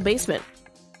guy in the basement?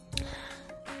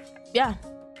 Yeah.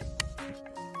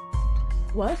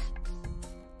 What?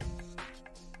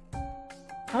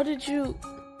 How did you...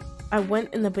 I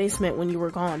went in the basement when you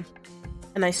were gone.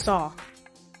 And I saw.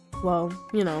 Well,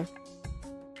 you know.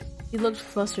 He looked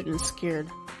flustered and scared.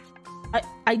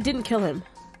 I didn't kill him.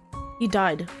 He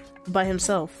died. By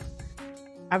himself.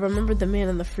 I remembered the man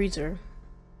in the freezer.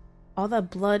 All that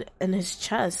blood in his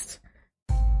chest.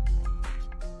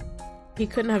 He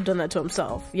couldn't have done that to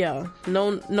himself. Yeah.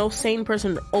 No sane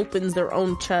person opens their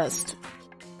own chest.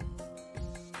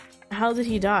 How did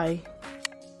he die?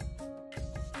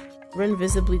 Ren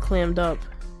visibly clammed up.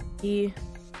 He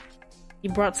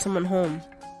brought someone home.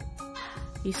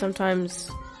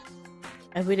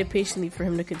 I waited patiently for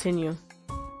him to continue.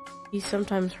 He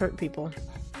sometimes hurt people.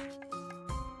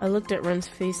 I looked at Ren's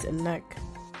face and neck,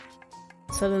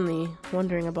 suddenly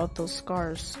wondering about those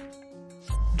scars.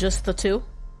 Just the two?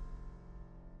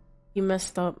 He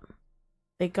messed up.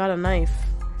 They got a knife.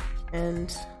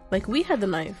 And, like, we had the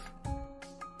knife.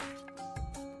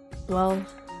 Well,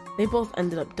 they both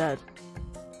ended up dead.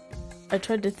 I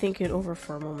tried to think it over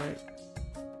for a moment.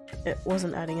 It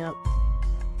wasn't adding up.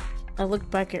 I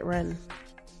looked back at Ren.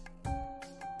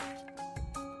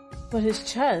 But his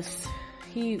chest,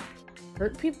 he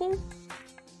hurt people?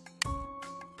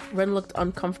 Ren looked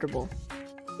uncomfortable.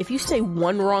 If you say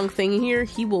one wrong thing here,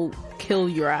 he will kill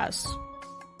your ass.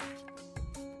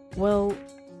 Well,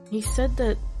 he said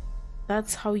that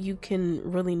that's how you can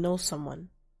really know someone.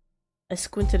 I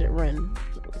squinted at Ren.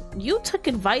 You took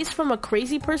advice from a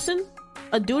crazy person?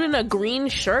 A dude in a green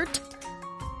shirt?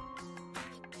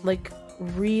 Like,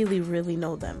 really, really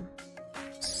know them.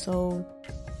 So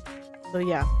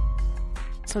yeah.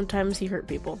 Sometimes he hurt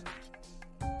people.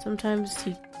 Sometimes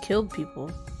he killed people.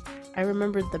 I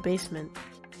remembered the basement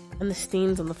and the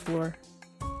stains on the floor.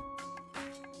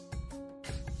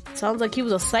 Sounds like he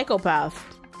was a psychopath.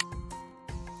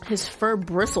 His fur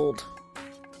bristled.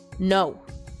 No.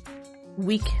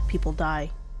 Weak people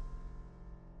die.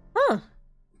 Huh.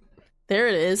 There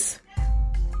it is.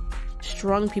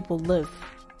 Strong people live.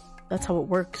 That's how it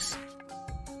works.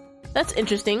 That's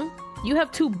interesting. You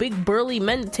have two big burly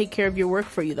men to take care of your work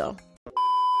for you, though.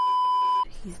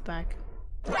 He's back.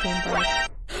 He came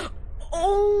back.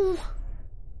 Oh!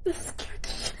 This scared the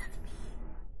shit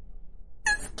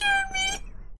out of me. This scared me.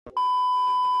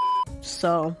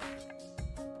 So.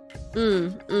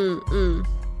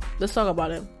 Let's talk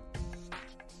about it.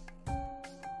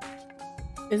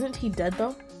 Isn't he dead,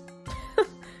 though?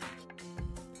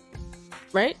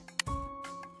 Right?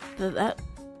 That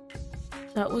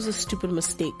was a stupid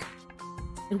mistake.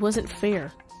 It wasn't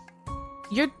fair.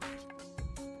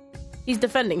 He's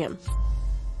defending him.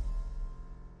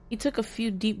 He took a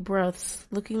few deep breaths,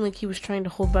 looking like he was trying to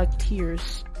hold back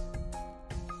tears.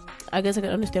 I guess I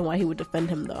can understand why he would defend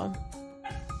him, though.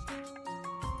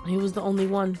 He was the only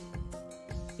one.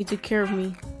 He took care of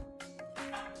me.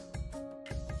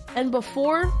 And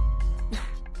before?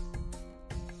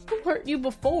 Who hurt you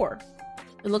before?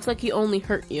 It looks like he only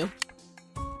hurt you.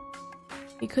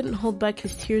 He couldn't hold back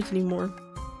his tears anymore.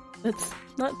 That's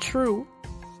not true.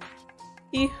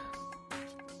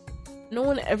 No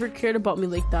one ever cared about me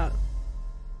like that.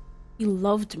 He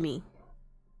loved me.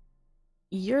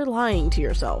 You're lying to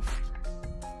yourself.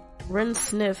 Ren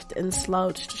sniffed and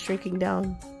slouched, shrinking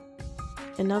down.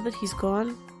 And now that he's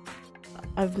gone,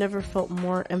 I've never felt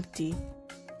more empty.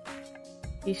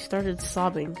 He started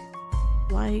sobbing.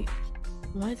 Why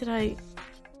did I...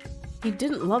 He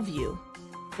didn't love you.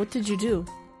 What did you do?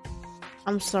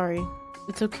 I'm sorry.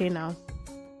 It's okay now.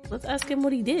 Let's ask him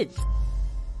what he did.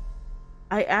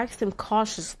 I asked him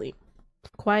cautiously,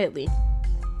 quietly,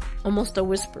 almost a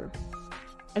whisper.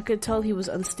 I could tell he was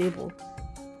unstable,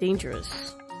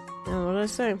 dangerous. And what did I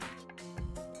say?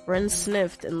 Ren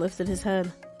sniffed and lifted his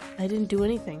head. I didn't do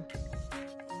anything.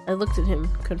 I looked at him,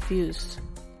 confused.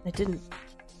 I didn't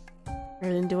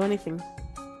do anything.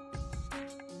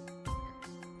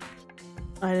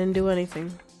 I didn't do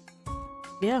anything.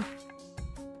 Yeah.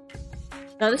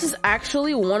 Now this is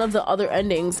actually one of the other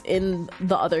endings in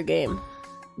the other game.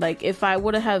 Like, if I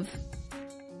would have,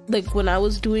 like, when I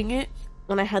was doing it,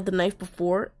 when I had the knife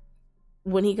before,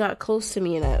 when he got close to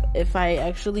me, and if I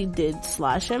actually did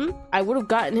slash him, I would have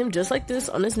gotten him just like this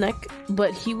on his neck,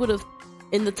 but he would have,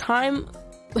 in the time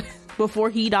before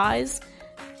he dies,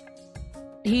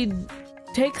 he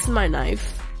takes my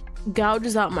knife,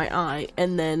 gouges out my eye,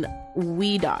 and then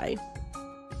we die.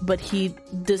 But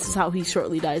this is how he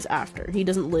shortly dies after. He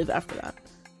doesn't live after that.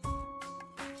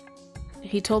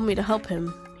 He told me to help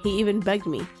him. He even begged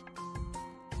me.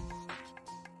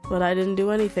 But I didn't do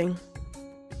anything.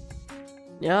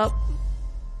 Yup.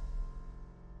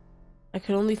 I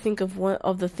could only think of one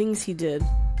of the things he did.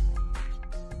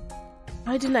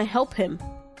 Why didn't I help him?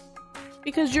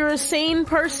 Because you're a sane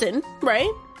person,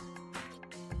 right?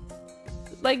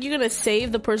 Like, you're gonna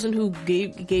save the person who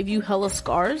gave you hella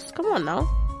scars? Come on now.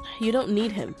 You don't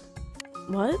need him.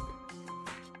 What?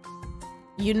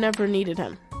 You never needed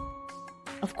him.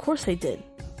 Of course I did.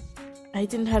 I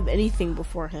didn't have anything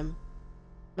before him.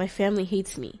 My family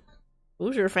hates me.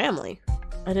 Who's your family?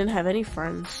 I didn't have any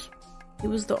friends. He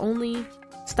was the only...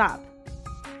 Stop.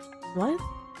 What?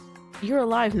 You're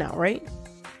alive now, right?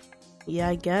 Yeah,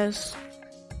 I guess.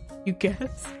 You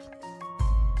guess?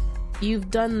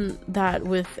 You've done that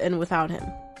with and without him.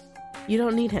 You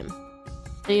don't need him.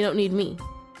 And you don't need me.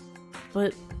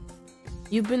 But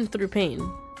you've been through pain,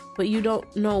 but you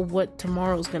don't know what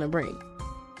tomorrow's gonna bring.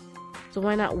 So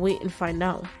why not wait and find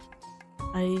out?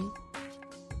 I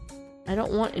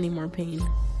don't want any more pain.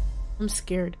 I'm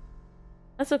scared.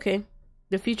 That's okay.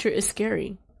 The future is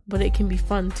scary, but it can be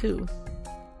fun too.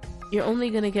 You're only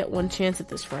gonna get one chance at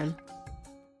this, friend.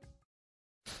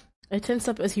 I tensed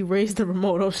up as he raised the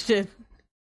remote. Oh shit.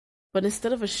 But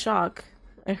instead of a shock,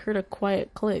 I heard a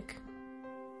quiet click.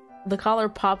 The collar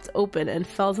popped open and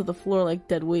fell to the floor like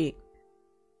dead weight.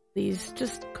 Please,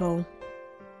 just go.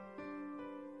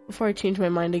 Before I change my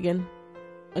mind again.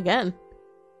 Again.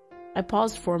 I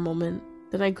paused for a moment,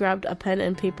 then I grabbed a pen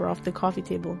and paper off the coffee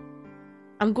table.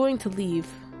 I'm going to leave,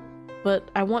 but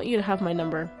I want you to have my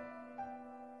number.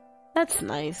 That's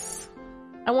nice.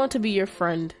 I want to be your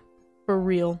friend. For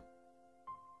real.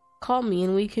 Call me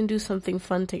and we can do something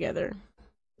fun together.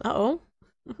 Uh-oh?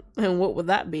 And what would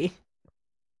that be?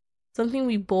 Something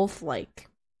we both like.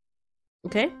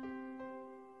 Okay?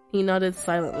 He nodded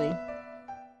silently.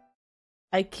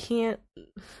 I can't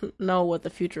know what the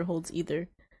future holds either,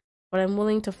 but I'm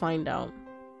willing to find out.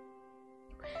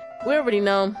 We already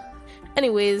know.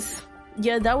 Anyways,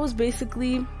 yeah, that was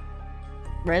basically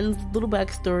Ren's little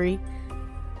backstory.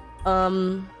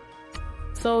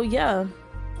 So yeah.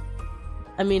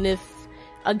 I mean, if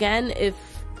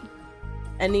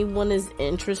anyone is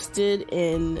interested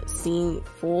in seeing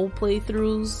full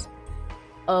playthroughs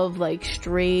of like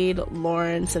Strade,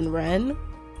 Lawrence, and Ren,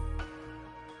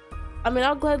 I mean,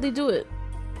 I'll gladly do it.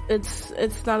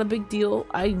 It's not a big deal.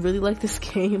 I really like this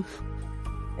game.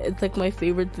 It's like my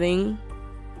favorite thing.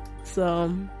 So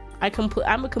I'm a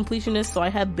completionist, so I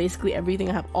have basically everything.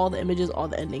 I have all the images, all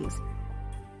the endings.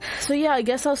 So yeah, I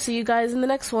guess I'll see you guys in the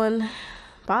next one.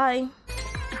 Bye.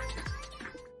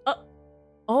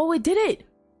 Oh, it did it!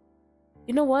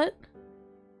 You know what?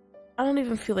 I don't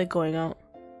even feel like going out.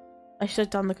 I shut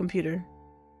down the computer.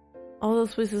 All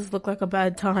those places look like a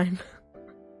bad time.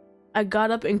 I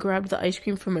got up and grabbed the ice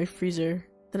cream from my freezer.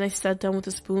 Then I sat down with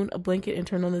a spoon, a blanket, and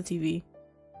turned on the TV.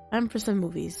 Time for some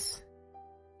movies.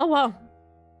 Oh wow!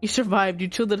 You survived. You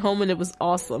chilled at home and it was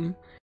awesome.